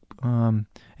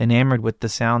enamored with the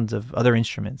sounds of other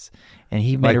instruments, and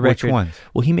he made a record. Which ones?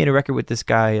 Well, he made a record with this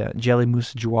guy Jelly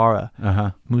Musa Jawara.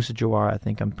 Uh-huh. Musa Jawara, I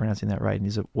think I'm pronouncing that right. And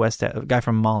he's a guy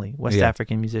from Mali, West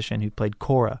African musician who played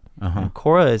kora. And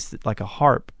kora is like a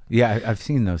harp. Yeah, I've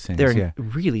seen those things. They're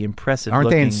really impressive. Aren't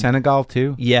looking. they in Senegal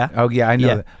too? Yeah. Oh yeah, I know.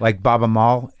 Yeah. That. Like Baba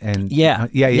Mal and yeah.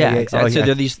 Exactly. Oh, so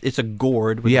they're these. It's a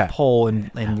gourd with a pole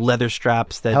and leather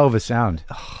straps. That hell of a sound.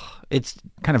 It's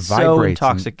kind of so vibrates.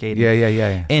 Intoxicating.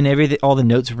 Yeah. And all the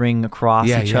notes ring across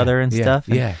each other and stuff.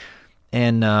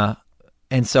 And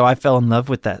so I fell in love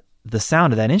with the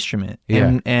sound of that instrument,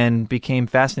 and became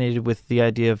fascinated with the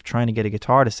idea of trying to get a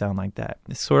guitar to sound like that.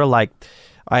 It's sort of like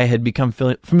I had become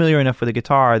familiar enough with the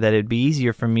guitar that it'd be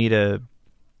easier for me to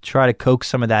try to coax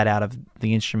some of that out of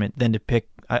the instrument than to pick.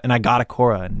 And I got a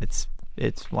kora, and it's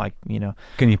like,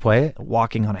 Can you play it?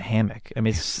 Walking on a hammock. I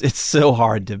mean, it's so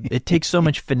hard to. It takes so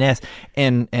much finesse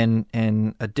and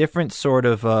a different sort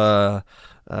of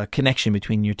connection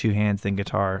between your two hands than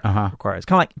guitar requires. It's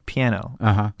kind of like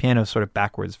piano. Piano is sort of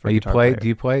backwards for a guitar player. Do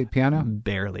you play piano?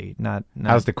 Barely. Not.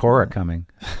 How's the kora coming?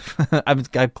 I'm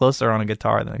closer on a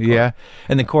guitar than a kora. Yeah.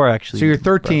 And the kora actually. So you're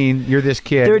 13. You're this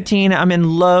kid. 13. I'm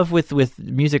in love with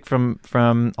music from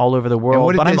all over the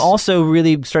world, but I'm also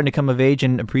really starting to come of age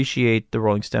and appreciate the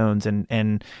Rolling Stones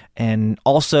and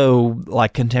also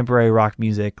like contemporary rock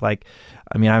music. Like,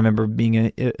 I mean, I remember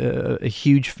being a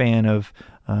huge fan of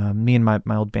me and my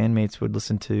old bandmates would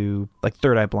listen to like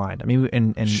Third Eye Blind. I mean,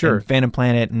 and Phantom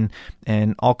Planet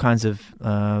and all kinds of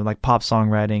like pop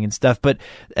songwriting and stuff. But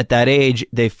at that age,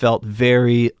 they felt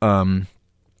very,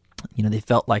 they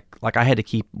felt like I had to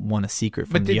keep one a secret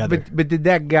from the other. But did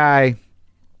that guy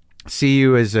see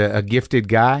you as a gifted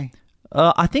guy?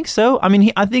 I think so. I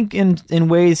mean, I think in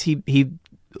ways he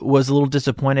was a little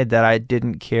disappointed that I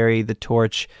didn't carry the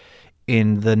torch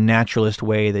in the naturalist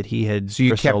way that he had. So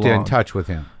you kept so long. in touch with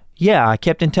him. Yeah, I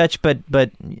kept in touch, but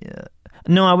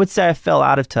no, I would say I fell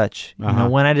out of touch. You know,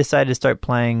 when I decided to start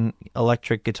playing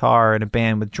electric guitar in a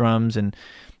band with drums, and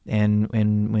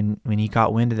when he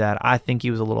got wind of that, I think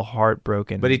he was a little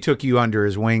heartbroken. But he took you under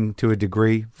his wing to a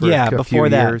degree for a before few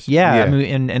that. years. Yeah, I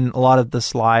mean, and a lot of the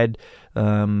slide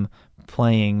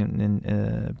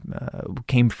playing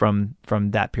came from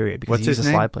that period because What's he's his a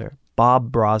name? slide player,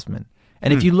 Bob Brosman.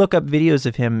 And if you look up videos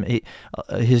of him,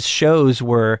 his shows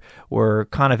were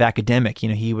kind of academic. You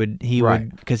know, he would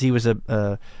because he was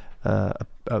I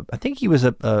think he was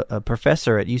a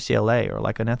professor at UCLA or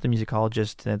like an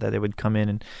ethnomusicologist that they would come in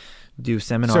and do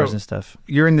seminars and stuff.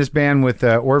 You're in this band with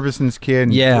Orbison's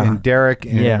kid, and Derek,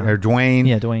 or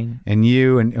Dwayne, Dwayne, and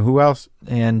you, and who else?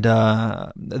 And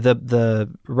the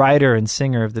writer and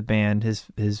singer of the band,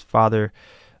 his father.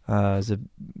 Is a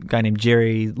guy named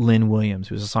Jerry Lynn Williams,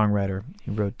 who was a songwriter.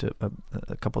 He wrote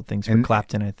a couple of things for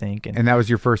Clapton, I think. And that was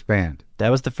your first band? That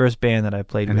was the first band that I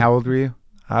played with. And how old were you?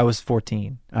 I was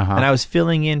 14. And I was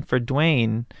filling in for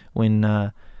Dwayne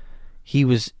when he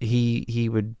would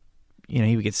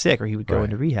get sick or he would go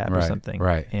into rehab or something.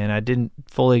 Right. And I didn't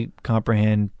fully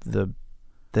comprehend the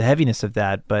heaviness of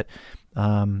that, but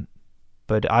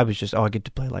I was just, I get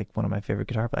to play like one of my favorite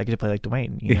guitar players. I get to play like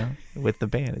Dwayne, with the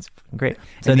band. It's great.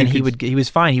 So then he was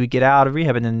fine. He would get out of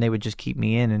rehab, and then they would just keep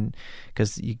me in, and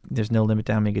because there's no limit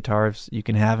to how many guitars you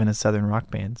can have in a southern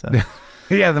rock band. So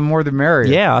yeah, the more the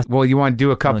merrier. Yeah. Well, you want to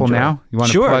do a couple now? You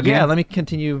want to plug in? Yeah. Let me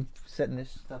continue setting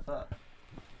this stuff up.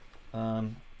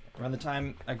 Around the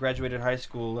time I graduated high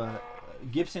school,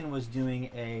 Gibson was doing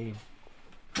a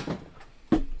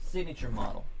signature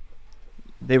model.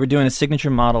 They were doing a signature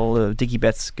model of Dickie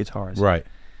Betts guitars. Right.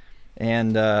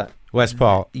 And Les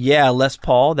Paul. Yeah, Les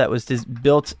Paul. That was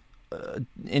built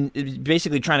in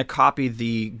basically trying to copy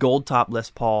the gold top Les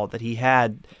Paul that he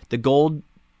had. The gold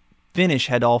finish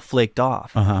had all flaked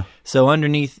off. So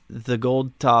underneath the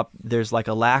gold top, there's like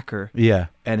a lacquer. Yeah.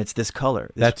 And it's this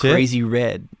color. This That's crazy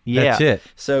red. Yeah. That's it.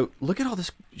 So look at all this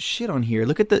shit on here.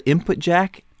 Look at the input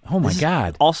jack. Oh my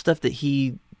God. All stuff that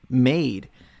he made.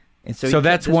 And so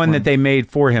that's one that they made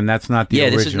for him. That's not the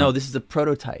original. This is a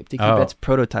prototype. Dickie Betts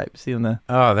prototype. See on the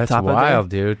that's top wild,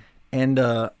 dude. And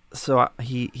so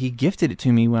he gifted it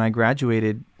to me when I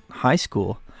graduated high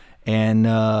school, and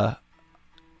a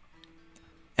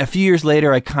few years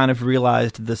later, I kind of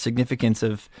realized the significance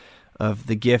of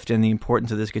the gift and the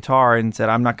importance of this guitar, and said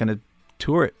I'm not going to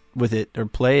tour it with it or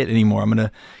play it anymore. I'm going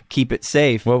to keep it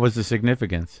safe. What was the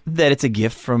significance? That it's a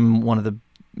gift from one of the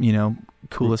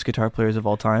coolest guitar players of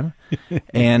all time,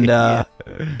 and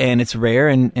and it's rare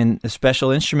and a special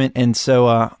instrument. And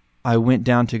so I went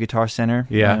down to Guitar Center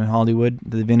in Hollywood,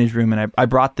 the Vintage Room, and I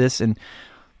brought this and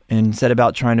set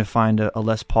about trying to find a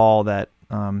Les Paul that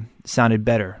sounded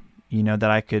better,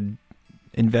 that I could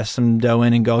invest some dough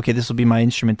in and go, okay, this will be my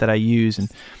instrument that I use,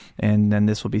 and then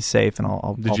this will be safe, and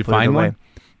I'll Did you put it away. find one?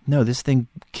 No, this thing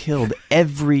killed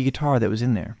every guitar that was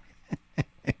in there.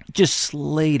 Just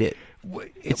slayed it.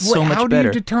 It's so much better. How do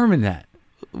you determine that?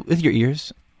 With your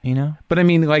ears, But I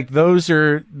mean, like those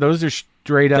are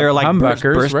straight up they're like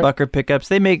humbuckers, burst right? bucker pickups.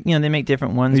 They make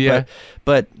different ones. Yeah.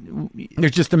 But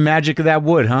there's just the magic of that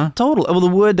wood, huh? Total. Well, the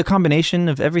wood, the combination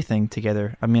of everything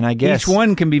together. I mean, I guess each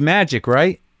one can be magic,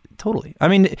 right? Totally. I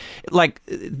mean, like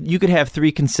you could have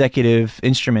 3 consecutive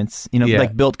instruments,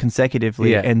 like built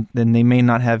consecutively, and then they may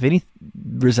not have any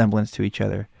resemblance to each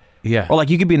other. Yeah. Or like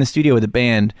you could be in the studio with a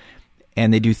band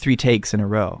and they do 3 takes in a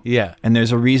row. Yeah. And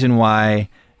there's a reason why,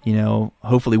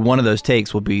 hopefully one of those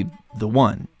takes will be the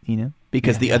one,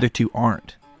 because the other 2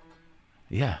 aren't.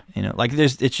 Yeah. Like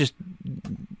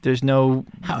there's no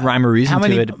rhyme or reason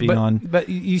to it beyond. But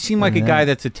you seem like a guy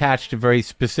that's attached to very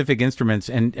specific instruments,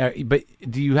 and but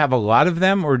do you have a lot of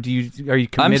them, or are you committed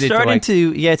I'm starting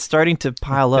to it's starting to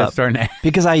pile up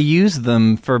because I use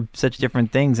them for such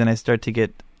different things, and I start to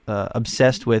get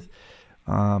obsessed with.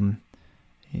 I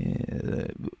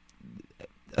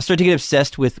start to get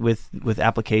obsessed with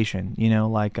application.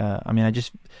 I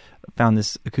just found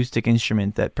this acoustic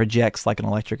instrument that projects like an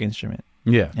electric instrument.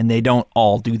 Yeah. And they don't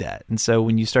all do that. And so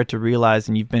when you start to realize,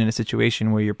 and you've been in a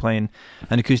situation where you're playing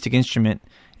an acoustic instrument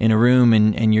in a room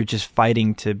and you're just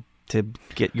fighting to to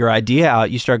get your idea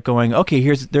out, you start going, okay,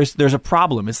 there's a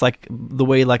problem. It's like the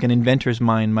way like an inventor's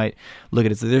mind might look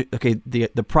at it. So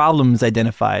the problem's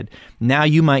identified. Now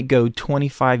you might go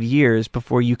 25 years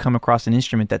before you come across an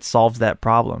instrument that solves that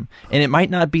problem. And it might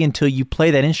not be until you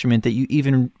play that instrument that you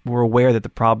even were aware that the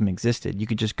problem existed. You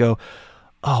could just go,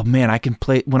 oh man, I can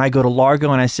play, when I go to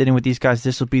Largo and I sit in with these guys,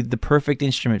 this will be the perfect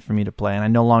instrument for me to play. And I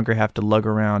no longer have to lug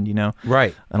around,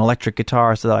 right, an electric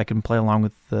guitar so that I can play along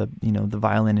with the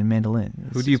violin and mandolin.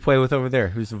 Who do you play with over there?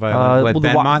 Who's the violin?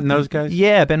 Ben Mott and those guys?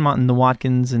 Yeah, Ben Mott and the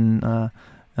Watkins. And I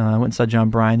went and saw John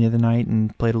Bryan the other night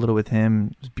and played a little with him.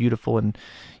 It was beautiful. And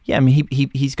yeah, I mean,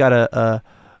 he's got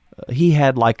he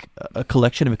had like a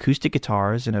collection of acoustic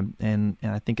guitars and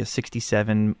I think a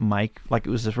 67 mic, like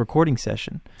it was a recording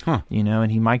session,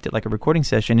 and he mic'd it like a recording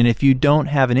session. And if you don't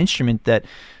have an instrument that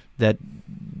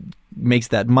makes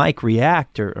that mic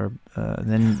react,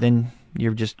 then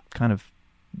you're just kind of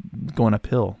going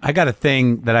uphill. I got a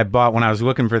thing that I bought when I was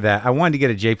looking for that. I wanted to get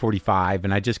a J45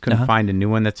 and I just couldn't find a new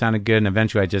one that sounded good. And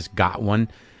eventually I just got one.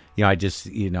 It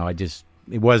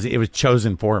was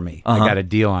chosen for me. I got a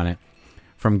deal on it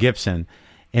from Gibson,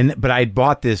 but I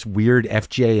bought this weird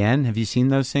FJN. Have you seen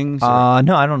those things? No,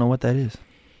 I don't know what that is.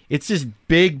 It's this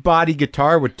big body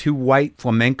guitar with two white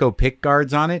flamenco pick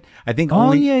guards on it. I think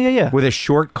with a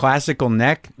short classical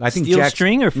neck. I think steel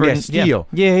string or steel.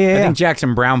 Yeah. I think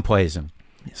Jackson Browne plays them.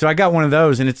 So I got one of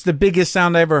those, and it's the biggest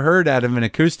sound I ever heard out of an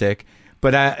acoustic.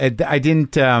 But I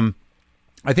didn't.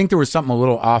 I think there was something a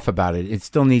little off about it. It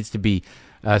still needs to be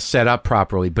set up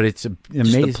properly, but it's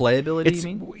amazing. Just the playability, you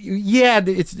mean? Yeah,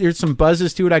 there's some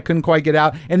buzzes to it I couldn't quite get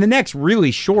out. And the neck's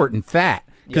really short and fat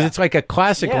because it's like a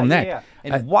classical neck. Yeah.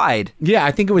 And wide. Yeah,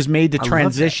 I think it was made to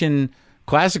transition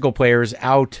classical players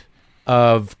out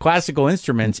of classical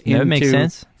instruments into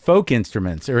folk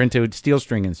instruments or into steel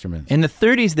string instruments. In the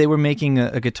 30s, they were making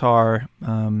a guitar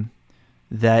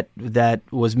that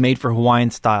was made for Hawaiian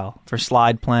style, for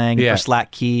slide playing, for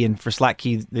slack key. And for slack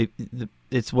key,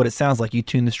 it's what it sounds like. You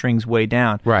tune the strings way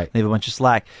down. Right. They have a bunch of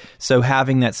slack. So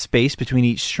having that space between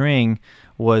each string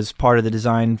was part of the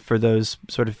design for those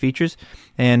sort of features.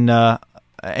 And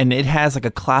it has like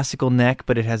a classical neck,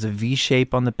 but it has a V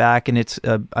shape on the back. And it's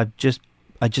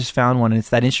I just found one, and it's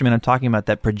that instrument I'm talking about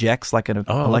that projects like an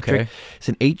electric. Okay. It's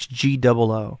an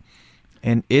HG00,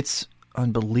 and it's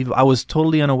unbelievable. I was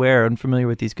totally unfamiliar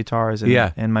with these guitars.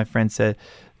 And my friend said,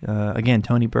 again,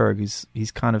 Tony Berg,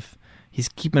 he's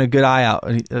keeping a good eye out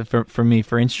for me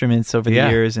for instruments over the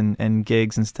years and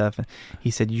gigs and stuff. And he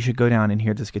said, you should go down and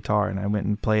hear this guitar. And I went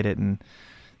and played it and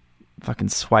fucking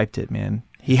swiped it, man.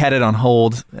 He had it on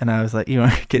hold, and I was like, you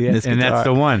aren't getting this guitar. And that's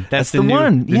the one. That's the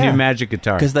one. The new Magic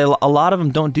guitar. Because a lot of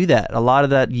them don't do that. A lot of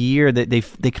that year, they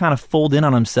kind of fold in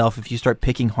on himself if you start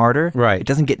picking harder. Right. It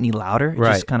doesn't get any louder. It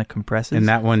just kind of compresses. And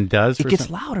that one does? It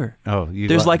gets louder. Oh,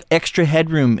 there's like extra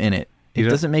headroom in it. It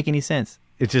doesn't make any sense.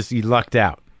 It's just you lucked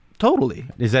out. Totally.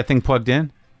 Is that thing plugged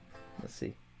in? Let's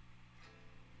see.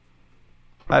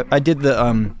 I did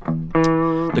the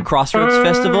Crossroads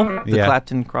Festival, the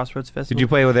Clapton Crossroads Festival. Did you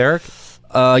play with Eric?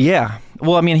 Yeah.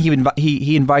 Well, I mean,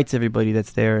 he invites everybody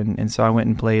that's there, and so I went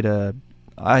and played.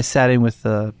 I sat in with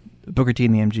Booker T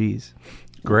and the MGs.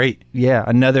 Great. Yeah,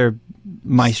 another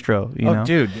maestro. You know,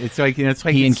 dude, it's like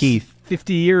he and Keith.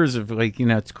 50 years of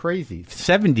it's crazy.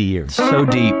 70 years. So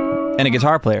deep. And a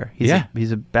guitar player. He's a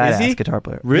badass guitar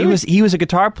player. Really? He was a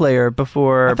guitar player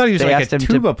before. I thought he was like a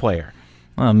tuba player.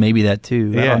 Well, maybe that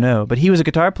too. I don't know. But he was a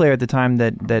guitar player at the time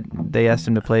that they asked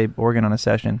him to play organ on a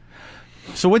session.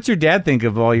 So what's your dad think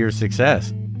of all your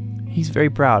success? He's very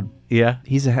proud. Yeah?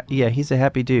 He's a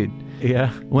happy dude.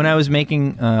 Yeah. When I was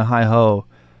making Hi Ho,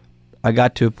 I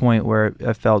got to a point where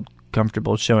I felt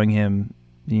comfortable showing him,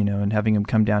 and having him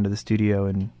come down to the studio,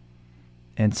 and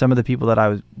some of the people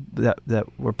that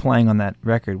were playing on that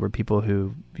record were people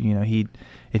who,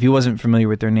 if he wasn't familiar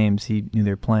with their names, he knew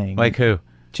they were playing. Like who?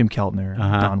 Jim Keltner,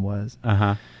 Don Was.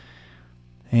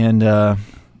 And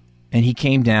he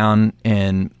came down,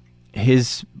 and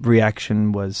his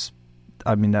reaction was,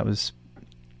 that was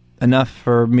enough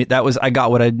for me. I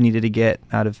got what I needed to get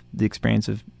out of the experience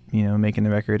of, making the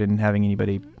record and having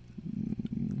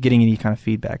getting any kind of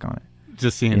feedback on it.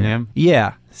 Just seeing him?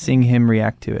 Yeah, seeing him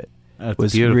react to it. That's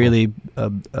was beautiful. Really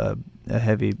a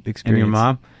heavy experience. And your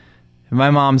mom?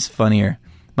 My mom's funnier.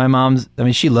 My mom's,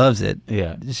 she loves it.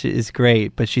 Yeah. It's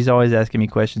great, but she's always asking me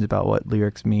questions about what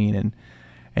lyrics mean,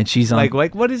 and she's on...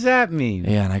 Like, what does that mean?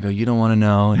 Yeah, and I go, you don't want to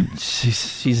know. And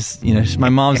she's my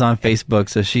mom's on Facebook,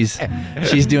 so she's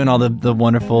doing all the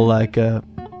wonderful,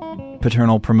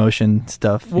 paternal promotion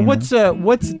stuff. Well,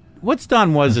 what's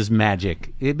Don Was's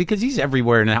magic? Because he's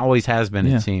everywhere and always has been,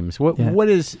 it seems. What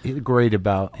is great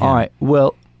about him? All right,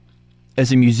 well,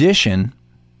 as a musician,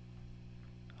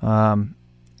 one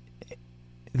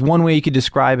way you could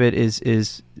describe it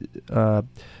is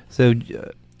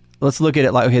let's look at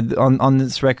it like, okay, on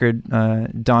this record,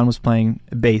 Don was playing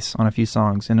bass on a few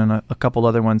songs, and on a couple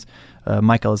other ones,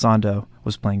 Mike Elizondo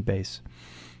was playing bass.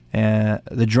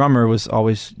 The drummer was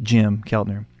always Jim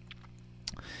Keltner.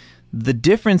 The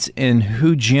difference in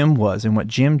who Jim was and what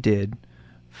Jim did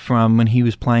from when he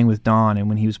was playing with Don and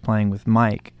when he was playing with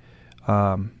Mike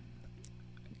kind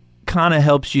of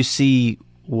helps you see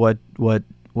what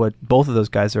both of those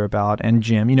guys are about, and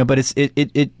Jim, you know, but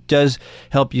it does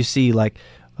help you see like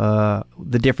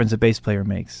the difference a bass player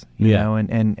makes, you know,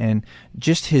 and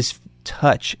just his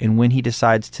touch, and when he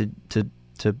decides to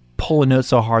pull a note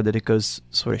so hard that it goes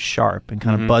sort of sharp and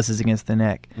kind of buzzes against the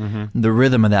neck, the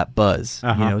rhythm of that buzz,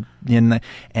 you know,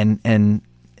 and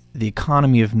the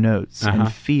economy of notes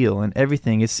and feel and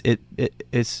everything,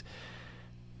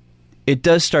 it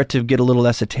does start to get a little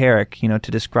esoteric, you know,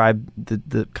 to describe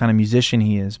the kind of musician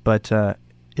he is, but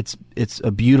it's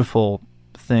a beautiful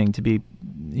thing to be,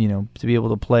 you know, to be able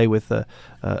to play with a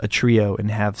trio and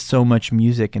have so much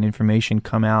music and information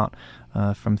come out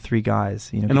from three guys,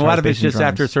 you know. And a lot of it's just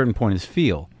after a certain point is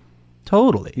feel.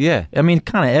 Totally. Yeah. I mean,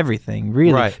 kind of everything,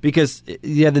 really. Right. Because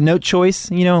the note choice,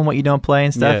 you know, and what you don't play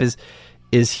and stuff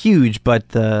is huge, but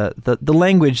the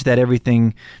language that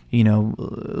everything, you know,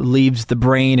 leaves the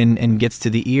brain and gets to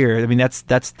the ear. I mean, that's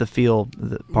the feel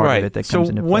part of it that comes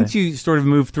into play. So once you sort of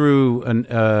move through,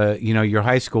 you know, your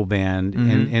high school band,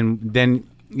 and then,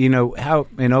 you know, how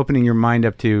in opening your mind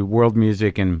up to world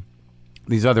music and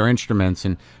these other instruments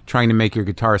and trying to make your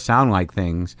guitar sound like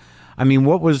things, I mean,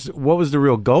 what was the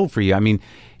real goal for you? I mean,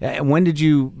 when did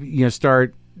you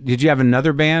start? Did you have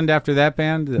another band after that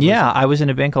band? I was in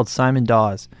a band called Simon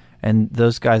Dawes, and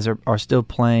those guys are still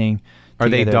playing. Are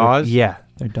together. they Dawes? Yeah,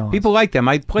 they're Dawes. People like them.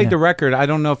 I played the record. I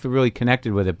don't know if it really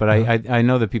connected with it, but I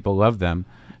know that people love them.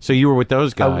 So you were with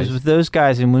those guys. I was with those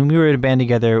guys, and when we were in a band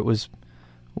together,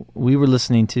 we were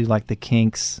listening to like the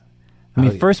Kinks. I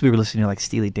mean, first we were listening to like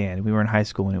Steely Dan. We were in high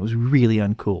school, and it was really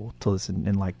uncool to listen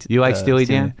and like. You like Steely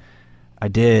Dan? I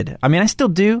did. I mean, I still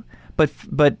do,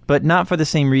 but not for the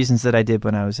same reasons that I did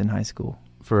when I was in high school.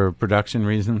 For production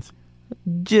reasons?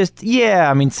 Just,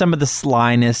 I mean, some of the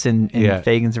slyness in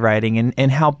Fagen's writing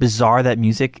and how bizarre that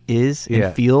music is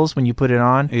and feels when you put it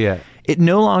on. Yeah. It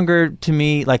no longer, to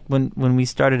me, like when we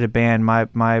started a band,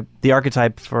 the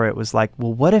archetype for it was like,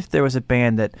 well, what if there was a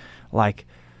band that like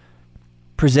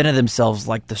presented themselves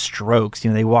like the Strokes?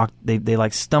 You know, they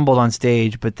like stumbled on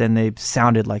stage, but then they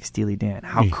sounded like Steely Dan.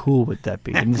 How cool would that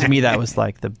be? And to me, that was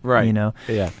like the you know,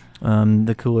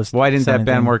 the coolest. Why didn't that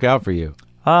band work out for you?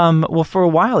 Well, for a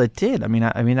while it did. I mean,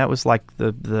 that was like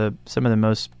the some of the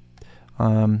most.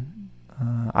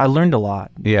 I learned a lot.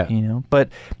 Yeah. You know, but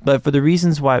for the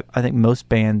reasons why I think most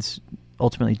bands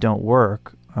ultimately don't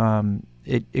work,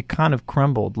 it kind of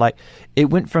crumbled. Like it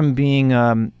went from being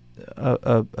a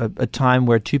time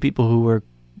where two people who were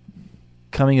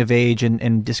coming of age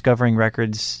and discovering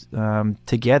records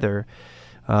together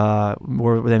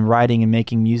were then writing and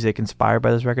making music inspired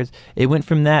by those records. It went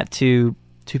from that to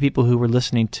two people who were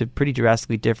listening to pretty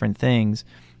drastically different things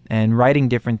and writing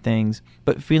different things,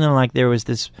 but feeling like there was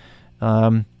this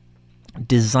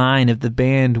design of the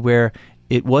band where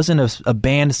it wasn't a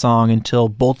band song until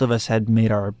both of us had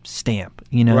made our stamp,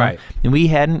 you know? Right. And we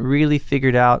hadn't really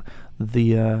figured out we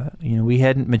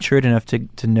hadn't matured enough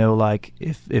to know, like,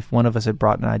 if one of us had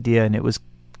brought an idea and it was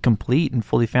complete and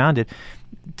fully founded,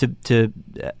 to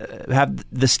have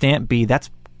the stamp be,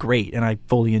 that's great, and I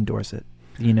fully endorse it,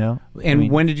 you know? And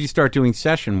when did you start doing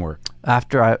session work?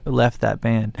 After I left that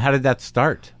band. How did that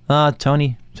start?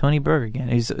 Tony Berg again.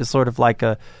 He's sort of like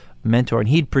a mentor, and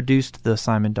he'd produced the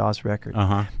Simon Dawes record.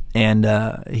 And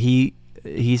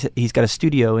he's got a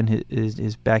studio in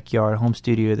his backyard, home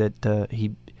studio that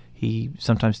he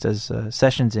sometimes does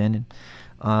sessions in,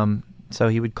 and so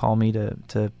he would call me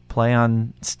to play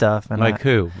on stuff. And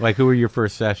who? Like who were your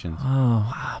first sessions?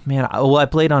 Oh man, I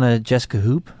played on a Jessica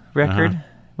Hoop record,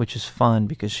 which is fun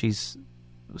because she's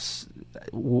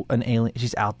an alien.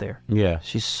 She's out there. Yeah,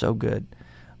 she's so good,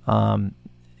 and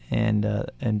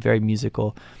very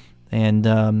musical, and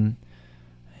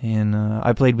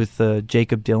I played with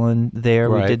Jacob Dylan there.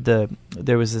 Right. We did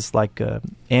there was this like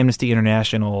Amnesty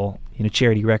International, you know,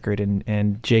 charity record,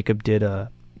 and Jacob did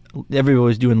everybody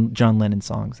was doing John Lennon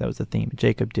songs. That was the theme.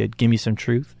 Jacob did "Give Me Some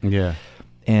Truth." Yeah.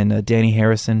 And Danny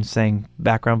Harrison sang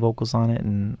background vocals on it,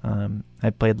 and I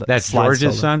played. That's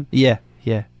George's son. Yeah.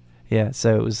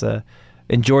 So it was,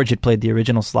 and George had played the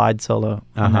original slide solo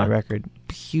on that record.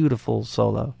 Beautiful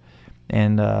solo,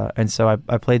 and so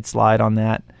I played slide on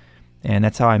that. And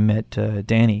that's how I met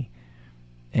Danny,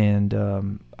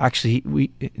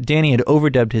 actually Danny had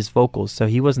overdubbed his vocals, so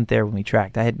he wasn't there when we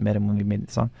tracked. I hadn't met him when we made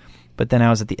the song, but then I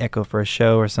was at the Echo for a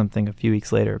show or something a few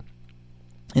weeks later,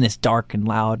 and it's dark and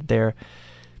loud there,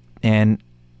 and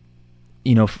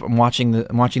I'm watching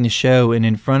the show, and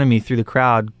in front of me through the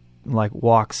crowd like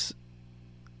walks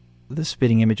the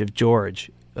spitting image of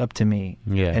George up to me,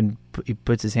 and he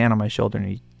puts his hand on my shoulder,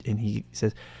 and he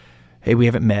says, "Hey, we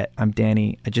haven't met. I'm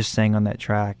Danny. I just sang on that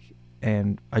track,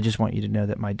 and I just want you to know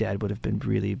that my dad would have been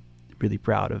really, really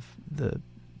proud of the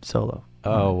solo."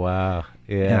 Oh, wow.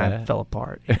 Yeah. And I fell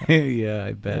apart. Yeah,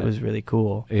 I bet. It was really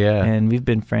cool. Yeah. And we've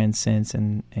been friends since,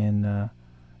 that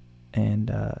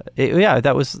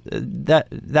was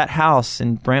that house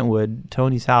in Brentwood,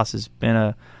 Tony's house, has been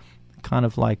a kind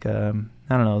of like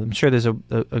I don't know. I'm sure there's a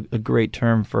great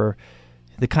term for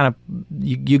the kind of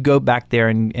you go back there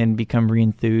and become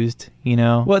re-enthused,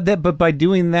 Well, but by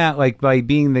doing that, like by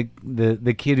being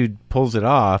the kid who pulls it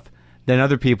off, then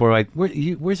other people are like,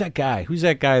 "Where's that guy? Who's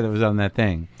that guy that was on that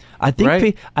thing?" I think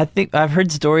right? I think I've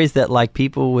heard stories that like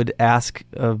people would ask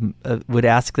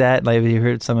that, like you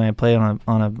heard somebody play on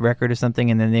a record or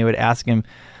something, and then they would ask him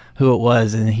who it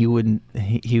was, and he wouldn't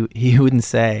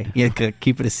say. He'd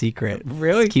keep it a secret.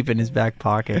 Really? Just keep it in his back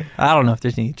pocket. I don't know if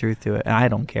there's any truth to it, and I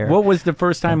don't care. What was the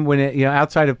first time when it,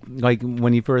 outside of like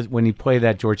when you play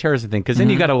that George Harrison thing? Because then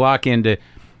you got to lock into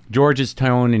George's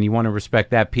tone, and you want to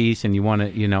respect that piece, and you want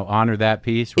to honor that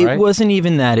piece, right? It wasn't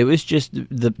even that. It was just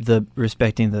the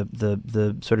respecting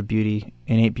the sort of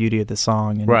innate beauty of the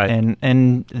song, and, right?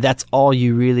 And that's all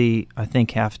you really, I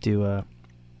think, have to.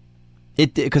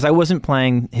 Because I wasn't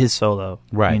playing his solo,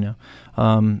 right?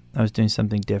 I was doing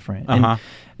something different, and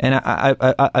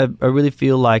I really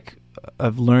feel like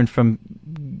I've learned from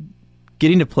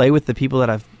getting to play with the people that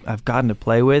I've gotten to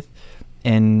play with,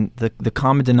 and the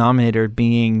common denominator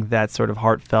being that sort of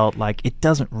heartfelt, like it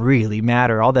doesn't really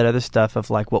matter all that other stuff of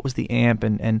like what was the amp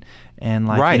and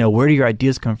like right. Where do your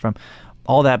ideas come from.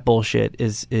 All that bullshit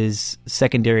is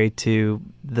secondary to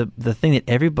the thing that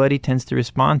everybody tends to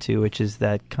respond to, which is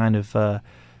that kind of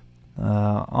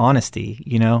honesty,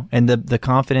 and the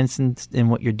confidence in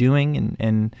what you're doing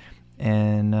and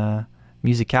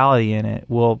musicality in it.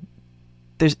 Well,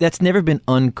 that's never been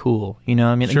uncool,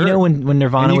 I mean, sure. When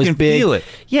Nirvana was big, feel it.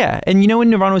 Yeah, and when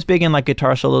Nirvana was big and like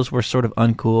guitar solos were sort of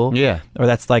uncool, yeah, or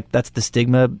that's the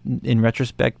stigma in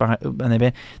retrospect behind the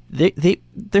band.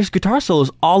 There's guitar solos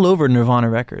all over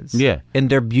Nirvana records, yeah, and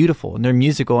they're beautiful and they're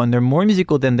musical and they're more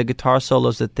musical than the guitar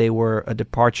solos that they were a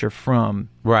departure from,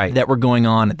 right, that were going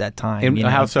on at that time. And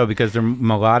how so? Because they're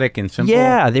melodic and simple.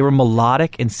 Yeah, they were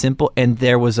melodic and simple, and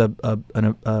there was a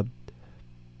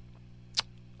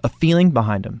feeling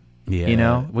behind them.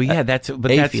 Yeah. Well, yeah, that's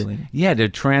feeling. Yeah, you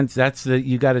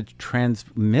got to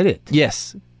transmit it.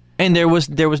 Yes. And there was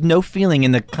no feeling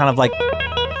in the kind of like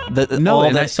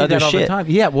all that other shit. All the time.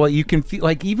 Yeah, well, you can feel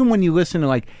like even when you listen to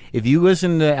like if you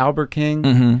listen to Albert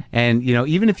King, and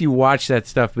even if you watch that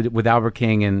stuff with Albert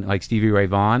King and like Stevie Ray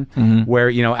Vaughan,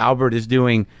 where Albert is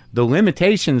doing the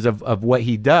limitations of what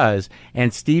he does,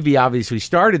 and Stevie obviously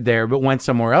started there but went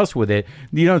somewhere else with it.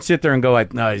 You don't sit there and go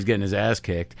like, no, he's getting his ass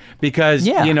kicked, because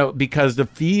because the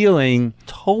feeling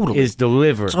totally is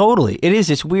delivered. Totally, it is.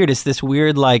 It's weird. It's this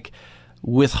weird like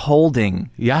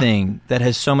withholding thing that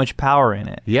has so much power in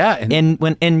it. Yeah,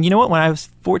 and you know what? When I was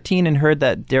 14 and heard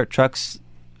that Derek Trucks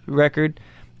record,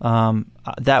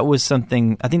 that was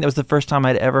something. I think that was the first time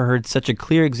I'd ever heard such a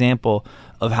clear example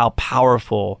of how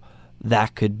powerful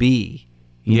that could be.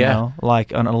 You know,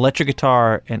 like an electric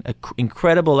guitar and an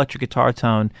incredible electric guitar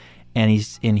tone, and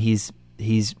he's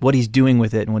what he's doing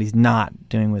with it and what he's not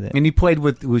doing with it. And you played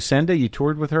with Lucinda. You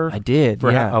toured with her. I did.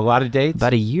 For a lot of dates.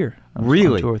 About a year. I was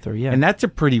really? on tour with her. Yeah. And that's a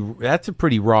pretty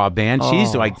raw band.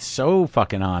 She's like so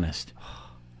fucking honest.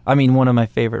 I mean, one of my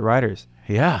favorite writers.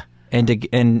 Yeah.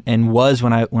 And was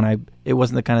when I it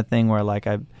wasn't the kind of thing where like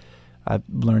I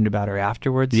learned about her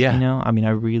afterwards. Yeah. I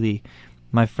mean,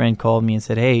 my friend called me and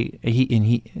said, hey,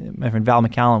 my friend Val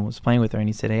McCallum was playing with her, and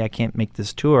he said, hey, I can't make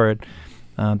this tour.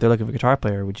 They're looking for a guitar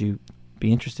player. Would you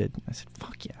be interested? I said,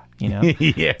 fuck yeah.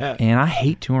 Yeah. And I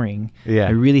hate touring. Yeah. I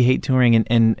really hate touring,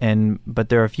 and but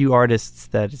there are a few artists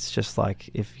that it's just like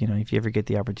if you ever get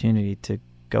the opportunity to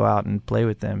go out and play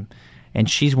with them, and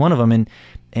she's one of them.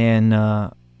 And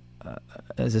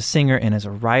as a singer and as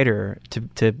a writer,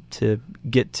 to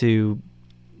get to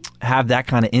have that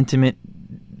kind of intimate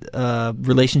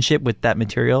relationship with that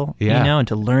material, and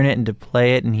to learn it and to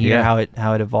play it and hear how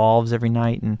it evolves every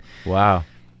night. And wow.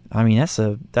 I mean, that's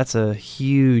a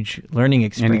huge learning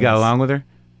experience. And you got along with her?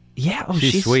 Yeah. Oh,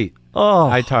 she's sweet. Oh,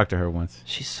 I talked to her once.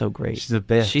 She's so great. She's the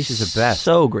best. She's the best.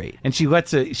 So great. And she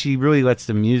really lets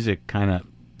the music kind of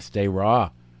stay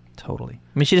raw. Totally.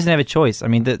 I mean, she doesn't have a choice. I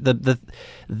mean,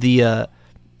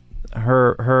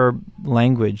 her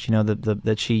language, you know,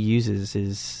 that she uses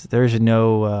is there's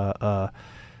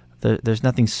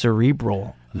nothing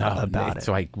cerebral about it's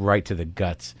it. like right to the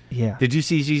guts. Yeah. Did you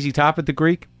see ZZ Top at the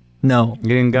Greek? No. You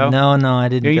didn't go? No, I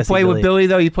didn't. You play with Billy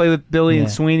though. You play with Billy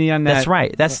and Sweeney on that. That's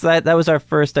right. That was our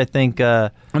first, I think.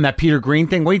 On that Peter Green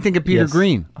thing. What do you think of Peter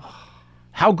Green?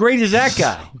 How great is that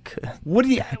guy? So good. What do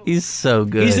you? He's so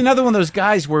good. He's another one of those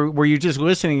guys where you're just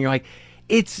listening. And you're like,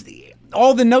 it's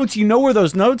all the notes. You know where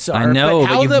those notes are. I know,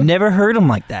 but you've never heard him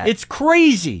like that. It's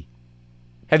crazy.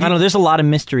 I don't know. There's a lot of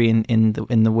mystery in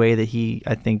the way that he.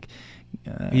 I think.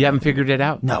 You haven't figured it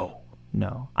out? No.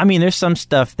 I mean, there's some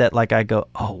stuff that like I go,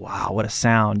 oh wow, what a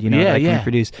sound, you know, that I can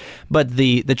produce. But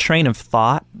the train of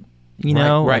thought, you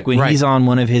know, like when he's on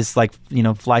one of his like, you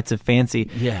know, flights of fancy,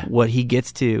 what he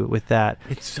gets to with that.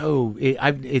 It's so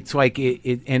it's like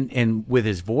and with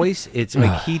his voice, it's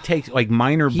like he takes like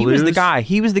minor blues. He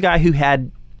was the guy who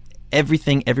had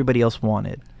everything everybody else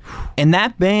wanted. And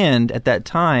that band at that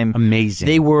time, amazing.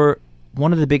 They were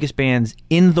one of the biggest bands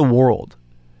in the world.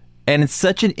 And it's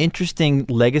such an interesting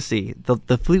legacy,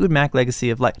 the Fleetwood Mac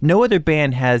legacy of like no other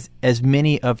band has as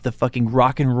many of the fucking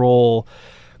rock and roll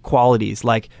qualities.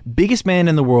 Like biggest band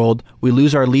in the world, we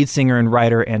lose our lead singer and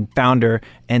writer and founder,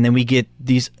 and then we get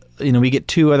these, you know, we get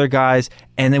two other guys,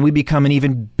 and then we become an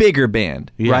even bigger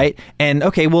band, right? And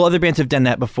okay, well, other bands have done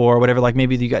that before, or whatever. Like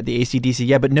maybe you got the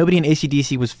AC/DC, but nobody in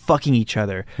AC/DC was fucking each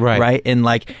other, right? And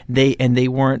like there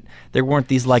weren't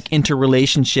these like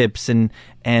interrelationships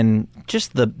and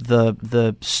just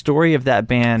the story of that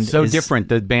band so is different.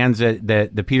 The bands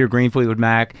that the Peter Green Fleetwood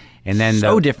Mac, and then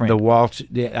different. The Walsh.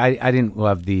 I didn't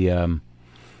love the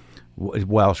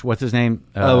Welsh. What's his name?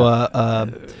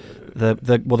 The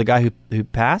guy who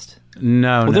passed?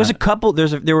 No, there's a couple.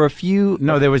 There were a few.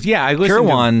 No, there was. Yeah, I listened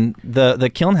Kirwan,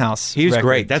 the Kiln House. He was record.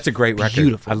 great. That's a great record.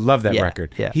 Beautiful. I love that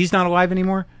record. Yeah. He's not alive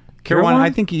anymore. Kirwan, I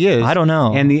think he is. I don't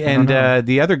know. And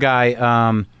the other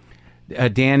guy,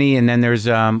 Danny, and then there's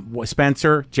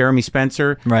Spencer, Jeremy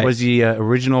Spencer, was the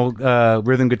original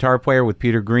rhythm guitar player with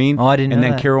Peter Green. Oh, I didn't know And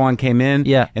then that. Kirwan came in.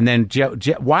 Yeah. And then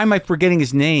why am I forgetting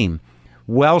his name?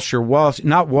 Welsh,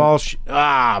 not Walsh.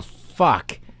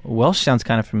 Fuck. Welsh sounds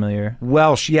kind of familiar.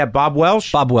 Welsh, yeah, Bob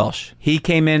Welsh. Bob Welsh. He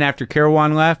came in after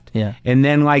Kirwan left. Yeah. And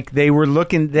then like they were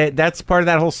looking, that's part of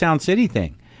that whole Sound City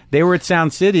thing. They were at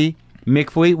Sound City,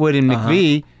 Mick Fleetwood and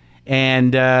McVie,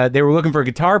 and they were looking for a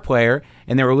guitar player,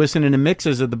 and they were listening to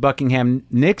mixes of the Buckingham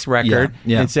Nicks record,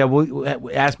 and said, well,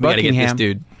 ask We gotta Buckingham. get this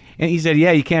dude. And he said,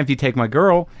 yeah, you can if you take my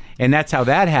girl. And that's how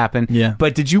that happened. Yeah.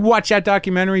 But did you watch that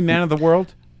documentary, Man of the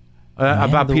World?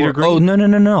 About Peter Green? Oh,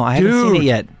 no. I haven't seen it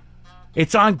yet.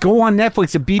 It's on. Go on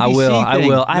Netflix. A BBC I will. thing.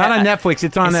 Not on Netflix.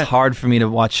 It's on. It's hard for me to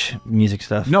watch music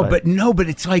stuff. But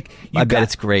it's like I bet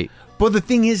it's great. But the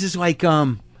thing is like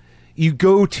you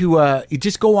go to you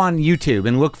just go on YouTube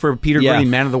and look for Peter Green,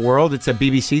 Man of the World. It's a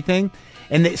BBC thing,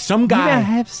 and some guy. Maybe I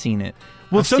have seen it.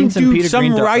 Well, some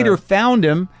writer found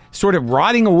him sort of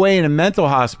rotting away in a mental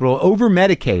hospital, over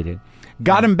medicated,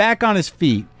 got him back on his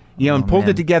feet. And pulled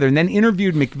it together, and then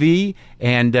interviewed McVie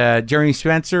and Jeremy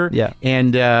Spencer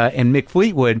and Mick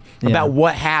Fleetwood about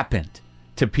what happened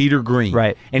to Peter Green.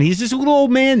 Right. And he's this little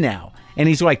old man now, and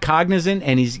he's like cognizant,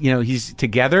 and he's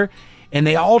together, and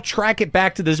they all track it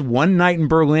back to this one night in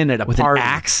Berlin at a with party. An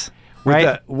axe. Right.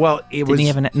 It Didn't was. He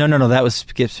have no. That was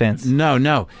Skip Spence.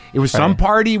 No. It was some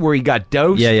party where he got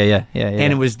dosed. Yeah.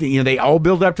 And it was, they all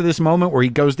build up to this moment where he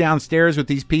goes downstairs with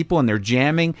these people and they're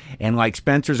jamming. And like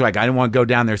Spencer's like, I don't want to go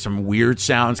down there. Some weird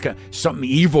sounds. Something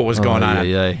evil was going on.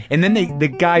 And then the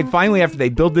guy finally, after they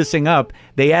build this thing up,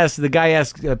 the guy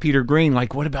asked Peter Green,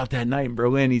 like, what about that night in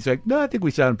Berlin? He's like, no, I think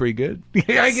we sound pretty good.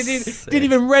 Didn't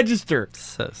even register.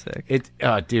 So sick.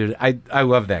 Dude, I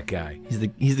love that guy.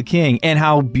 He's the king. And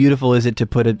how beautiful is it to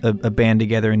put a band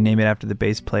together and name it after the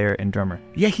bass player and drummer?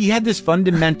 Yeah, he had this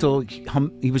fundamental,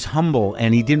 he was humble,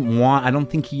 and he didn't want, I don't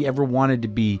think he ever wanted to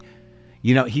be,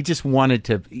 he just wanted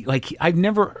to, like, I've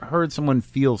never heard someone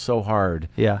feel so hard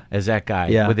as that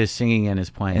guy with his singing and his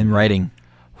playing. And writing.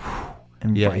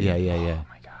 Yeah. Oh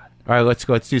my God. All right, let's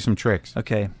do some tricks.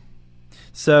 Okay.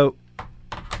 So,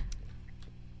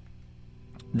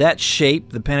 that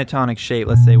shape, the pentatonic shape,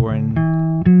 let's say we're in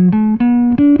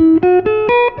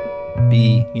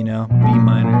B, B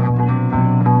minor.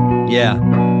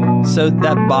 Yeah. So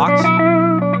that box.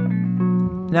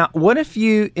 Now, what if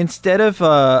you instead of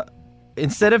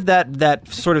that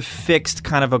sort of fixed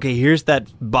kind of here's that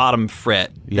bottom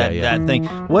fret, that thing.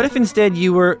 What if instead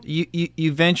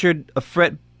you ventured a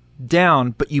fret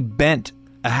down, but you bent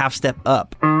a half step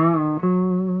up?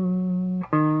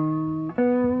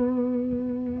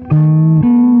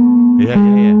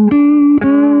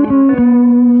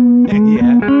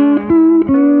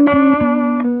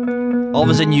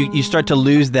 of a sudden you start to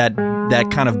lose that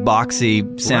kind of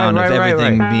boxy sound of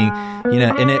everything being,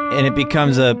 and it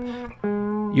becomes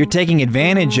you're taking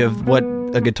advantage of what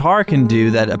a guitar can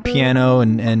do that a piano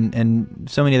and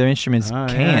so many other instruments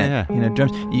can't. Yeah.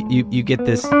 Drums, you get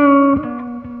this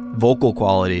vocal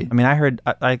quality. I mean,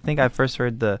 I think I first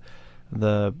heard the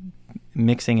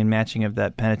mixing and matching of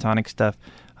that pentatonic stuff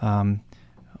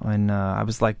when I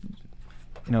was like,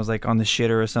 I was like on the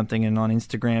shitter or something, and on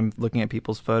Instagram looking at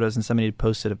people's photos, and somebody had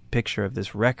posted a picture of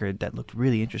this record that looked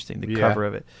really interesting, the cover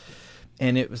of it,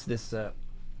 and it was this,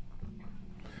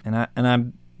 and I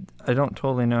don't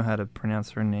totally know how to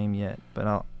pronounce her name yet, but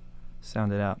I'll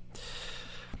sound it out.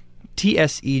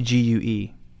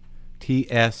 Tsegue.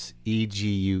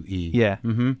 Tsegue. Yeah.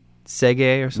 Mm-hmm.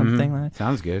 Sege or something like that.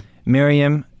 Sounds good.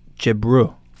 Maryam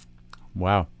Gebrou.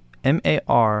 Wow.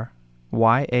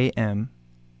 Maryam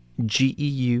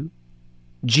Geue.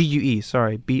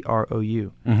 Sorry,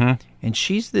 Brou. Mm-hmm. And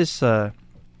she's this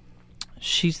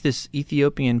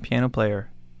Ethiopian piano player,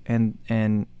 and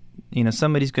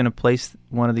somebody's going to place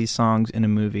one of these songs in a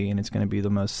movie, and it's going to be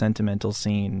the most sentimental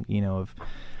scene, of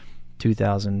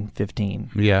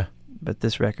 2015. Yeah. But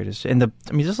this record is, just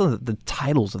the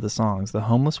titles of the songs: "The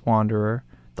Homeless Wanderer,"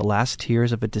 "The Last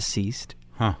Tears of a Deceased,"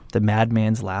 "The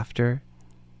Madman's Laughter,"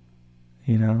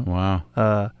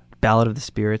 Wow. "Ballad of the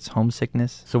Spirits,"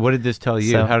 "Homesickness." So what did this tell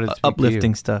you? So, How did it speak uplifting to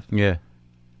you? stuff. Yeah.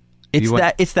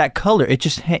 It's that color.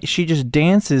 She just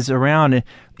dances around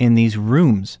in these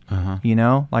rooms, like these.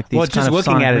 Well, just kind of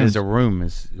looking at it rooms. as a room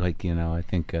is like I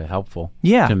think helpful.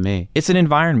 Yeah, to me, it's an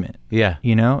environment. Yeah,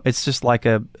 it's just like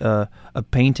a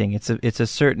painting. It's a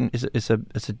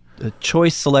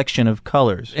choice selection of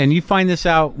colors. And you find this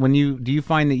out do you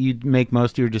find that you make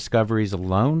most of your discoveries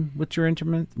alone with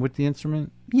the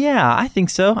instrument? Yeah, I think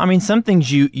so. I mean, some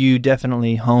things you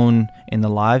definitely hone in the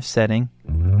live setting.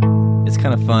 It's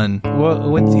kind of fun.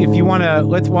 Well, if you want to,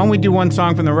 why don't we do one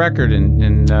song from the record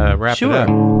and wrap it up?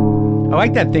 I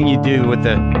like that thing you do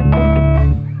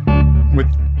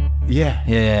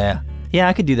Yeah,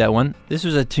 I could do that one. This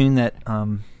was a tune that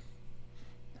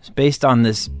is based on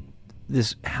this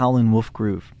Howlin' Wolf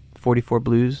groove, 44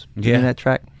 Blues. You know that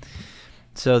track?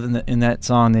 So then in that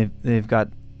song, they've got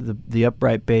the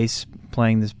upright bass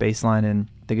playing this bass line and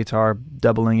the guitar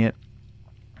doubling it,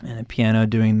 and a piano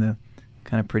doing the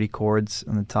kind of pretty chords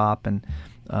on the top, and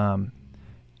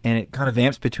it kind of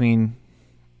amps between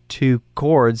two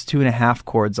and a half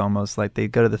chords, almost like they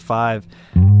go to the 5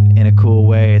 in a cool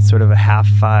way. It's sort of a half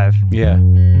 5,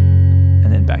 and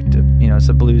then back to it's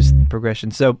a blues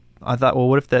progression. So I thought, well,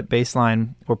 what if that bass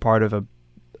line were part of a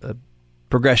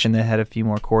progression that had a few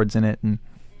more chords in it and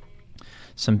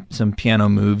some piano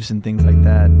moves and things like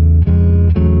that,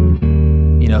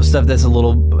 stuff that's a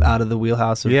little out of the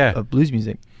wheelhouse of blues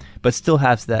music, but still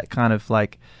has that kind of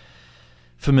like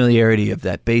familiarity of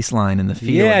that bass line and the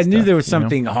feel. Yeah, I knew stuff, there was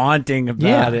something haunting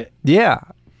about it. Yeah.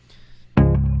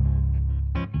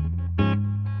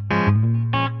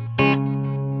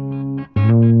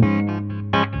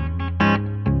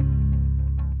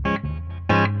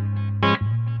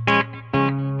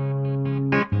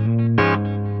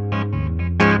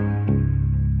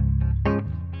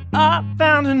 I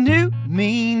found a new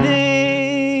meaning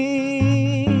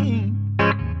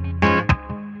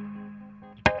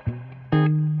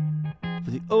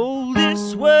for the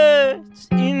oldest words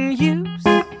in use,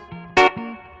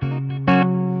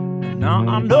 and now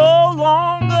I no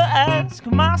longer ask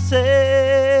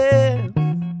myself,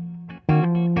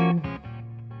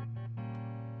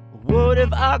 what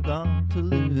have I got to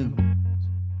lose,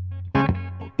 or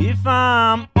if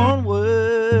I'm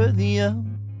unworthy of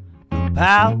the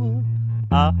power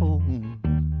I hold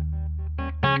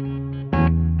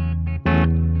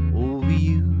over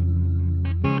you.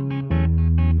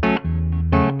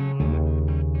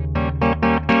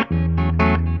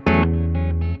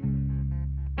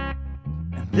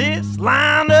 And this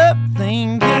line of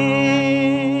thinking,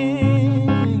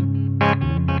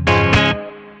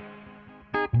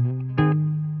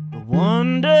 the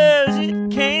wonders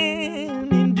it can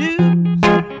induce.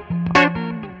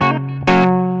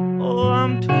 Oh,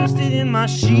 I'm twisted in my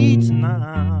sheets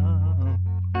now.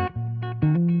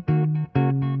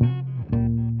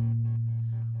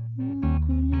 Look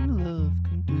what your love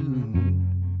can do.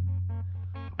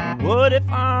 What if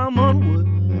I'm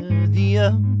unworthy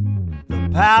of the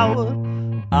power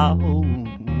I hold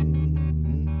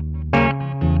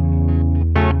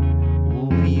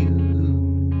over you?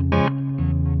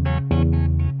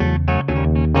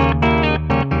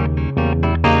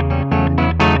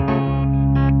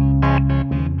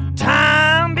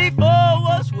 Time before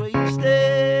was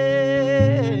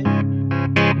wasted.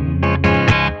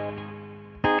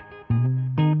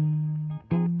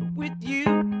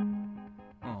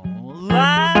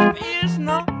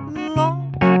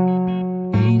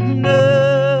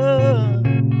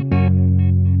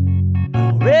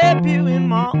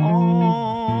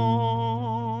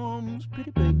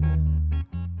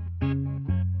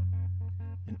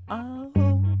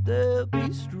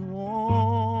 strong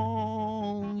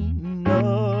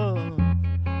enough.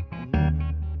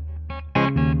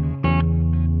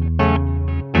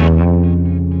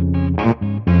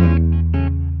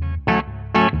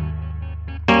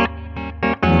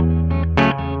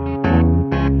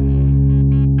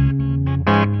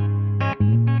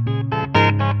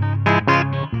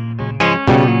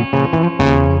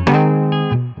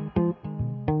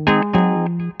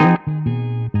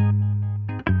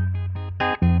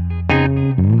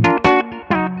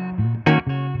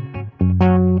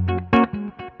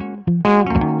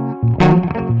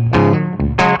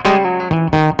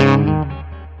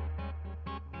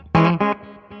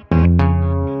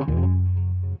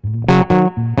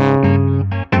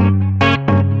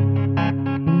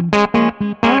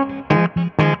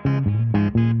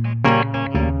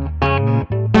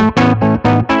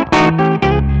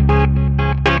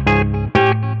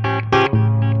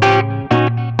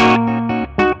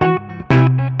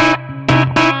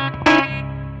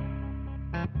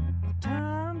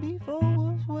 Time before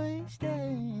was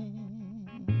wasted,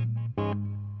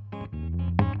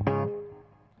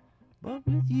 but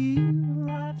with you,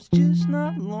 life's just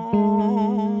not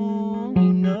long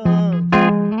enough.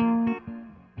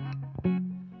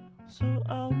 So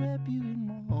I'll wrap you in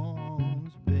my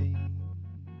arms, babe.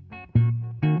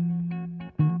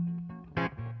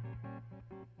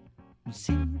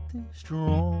 See if they're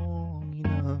strong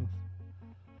enough.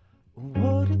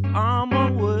 What if I'm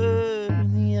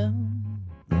unworthy of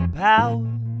the power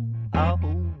I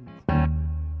hold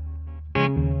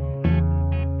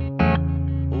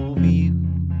over you?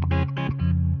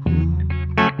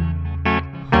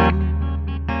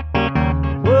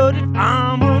 What if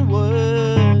I'm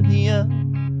unworthy of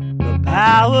the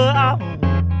power I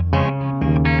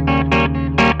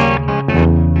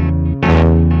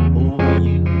hold over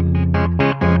you?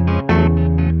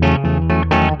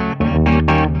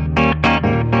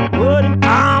 What if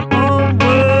I'm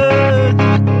unworthy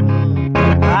of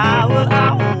the power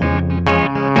I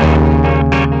hold?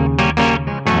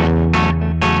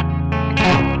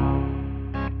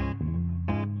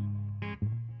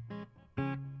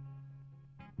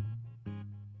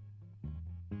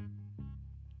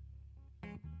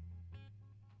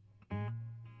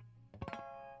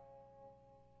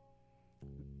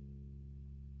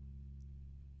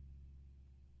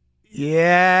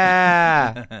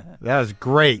 Yeah. That was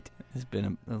great. It's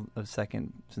been a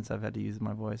second since I've had to use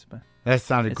my voice, but That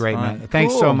sounded It's great, fine. man.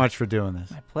 Thanks so Cool. much for doing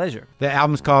this. my pleasure. The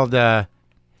album's called Hi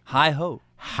ho.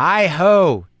 Hi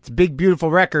Ho. It's a big,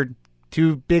 beautiful record.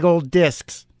 2 big old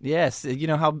discs. Yes, you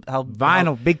know how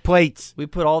Vinyl, big plates. we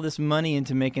put all this money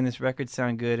into making this record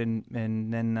sound good, and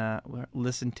then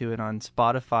listened to it on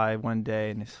Spotify one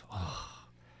day, and it's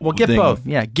Well, get both.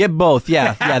 Yeah, get both.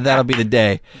 Yeah, yeah, that'll be the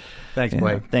day. Thanks, Yeah,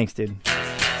 Blake. thanks, dude.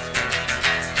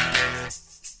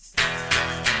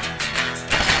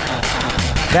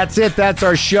 That's it. That's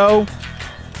our show.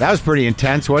 That was pretty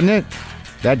intense, wasn't it?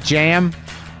 That jam.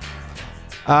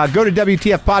 Go to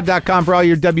WTFpod.com for all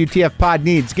your WTF pod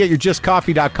needs. Get your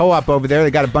justcoffee.coop over there.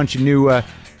 They got a bunch of new... I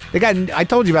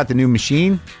told you about the new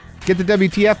machine. Get the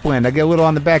WTF blend. I get a little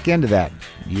on the back end of that.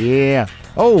 Yeah.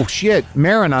 Oh, shit.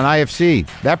 Marin on IFC.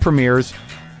 That premieres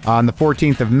on the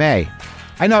 14th of May.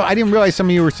 I know. I didn't realize some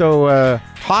of you were so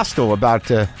hostile about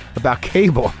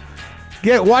cable.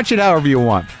 Watch it however you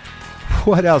want.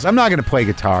 What else? I'm not going to play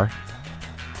guitar.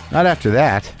 Not after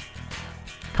that.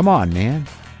 Come on, man.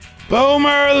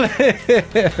 Boomer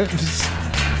lives.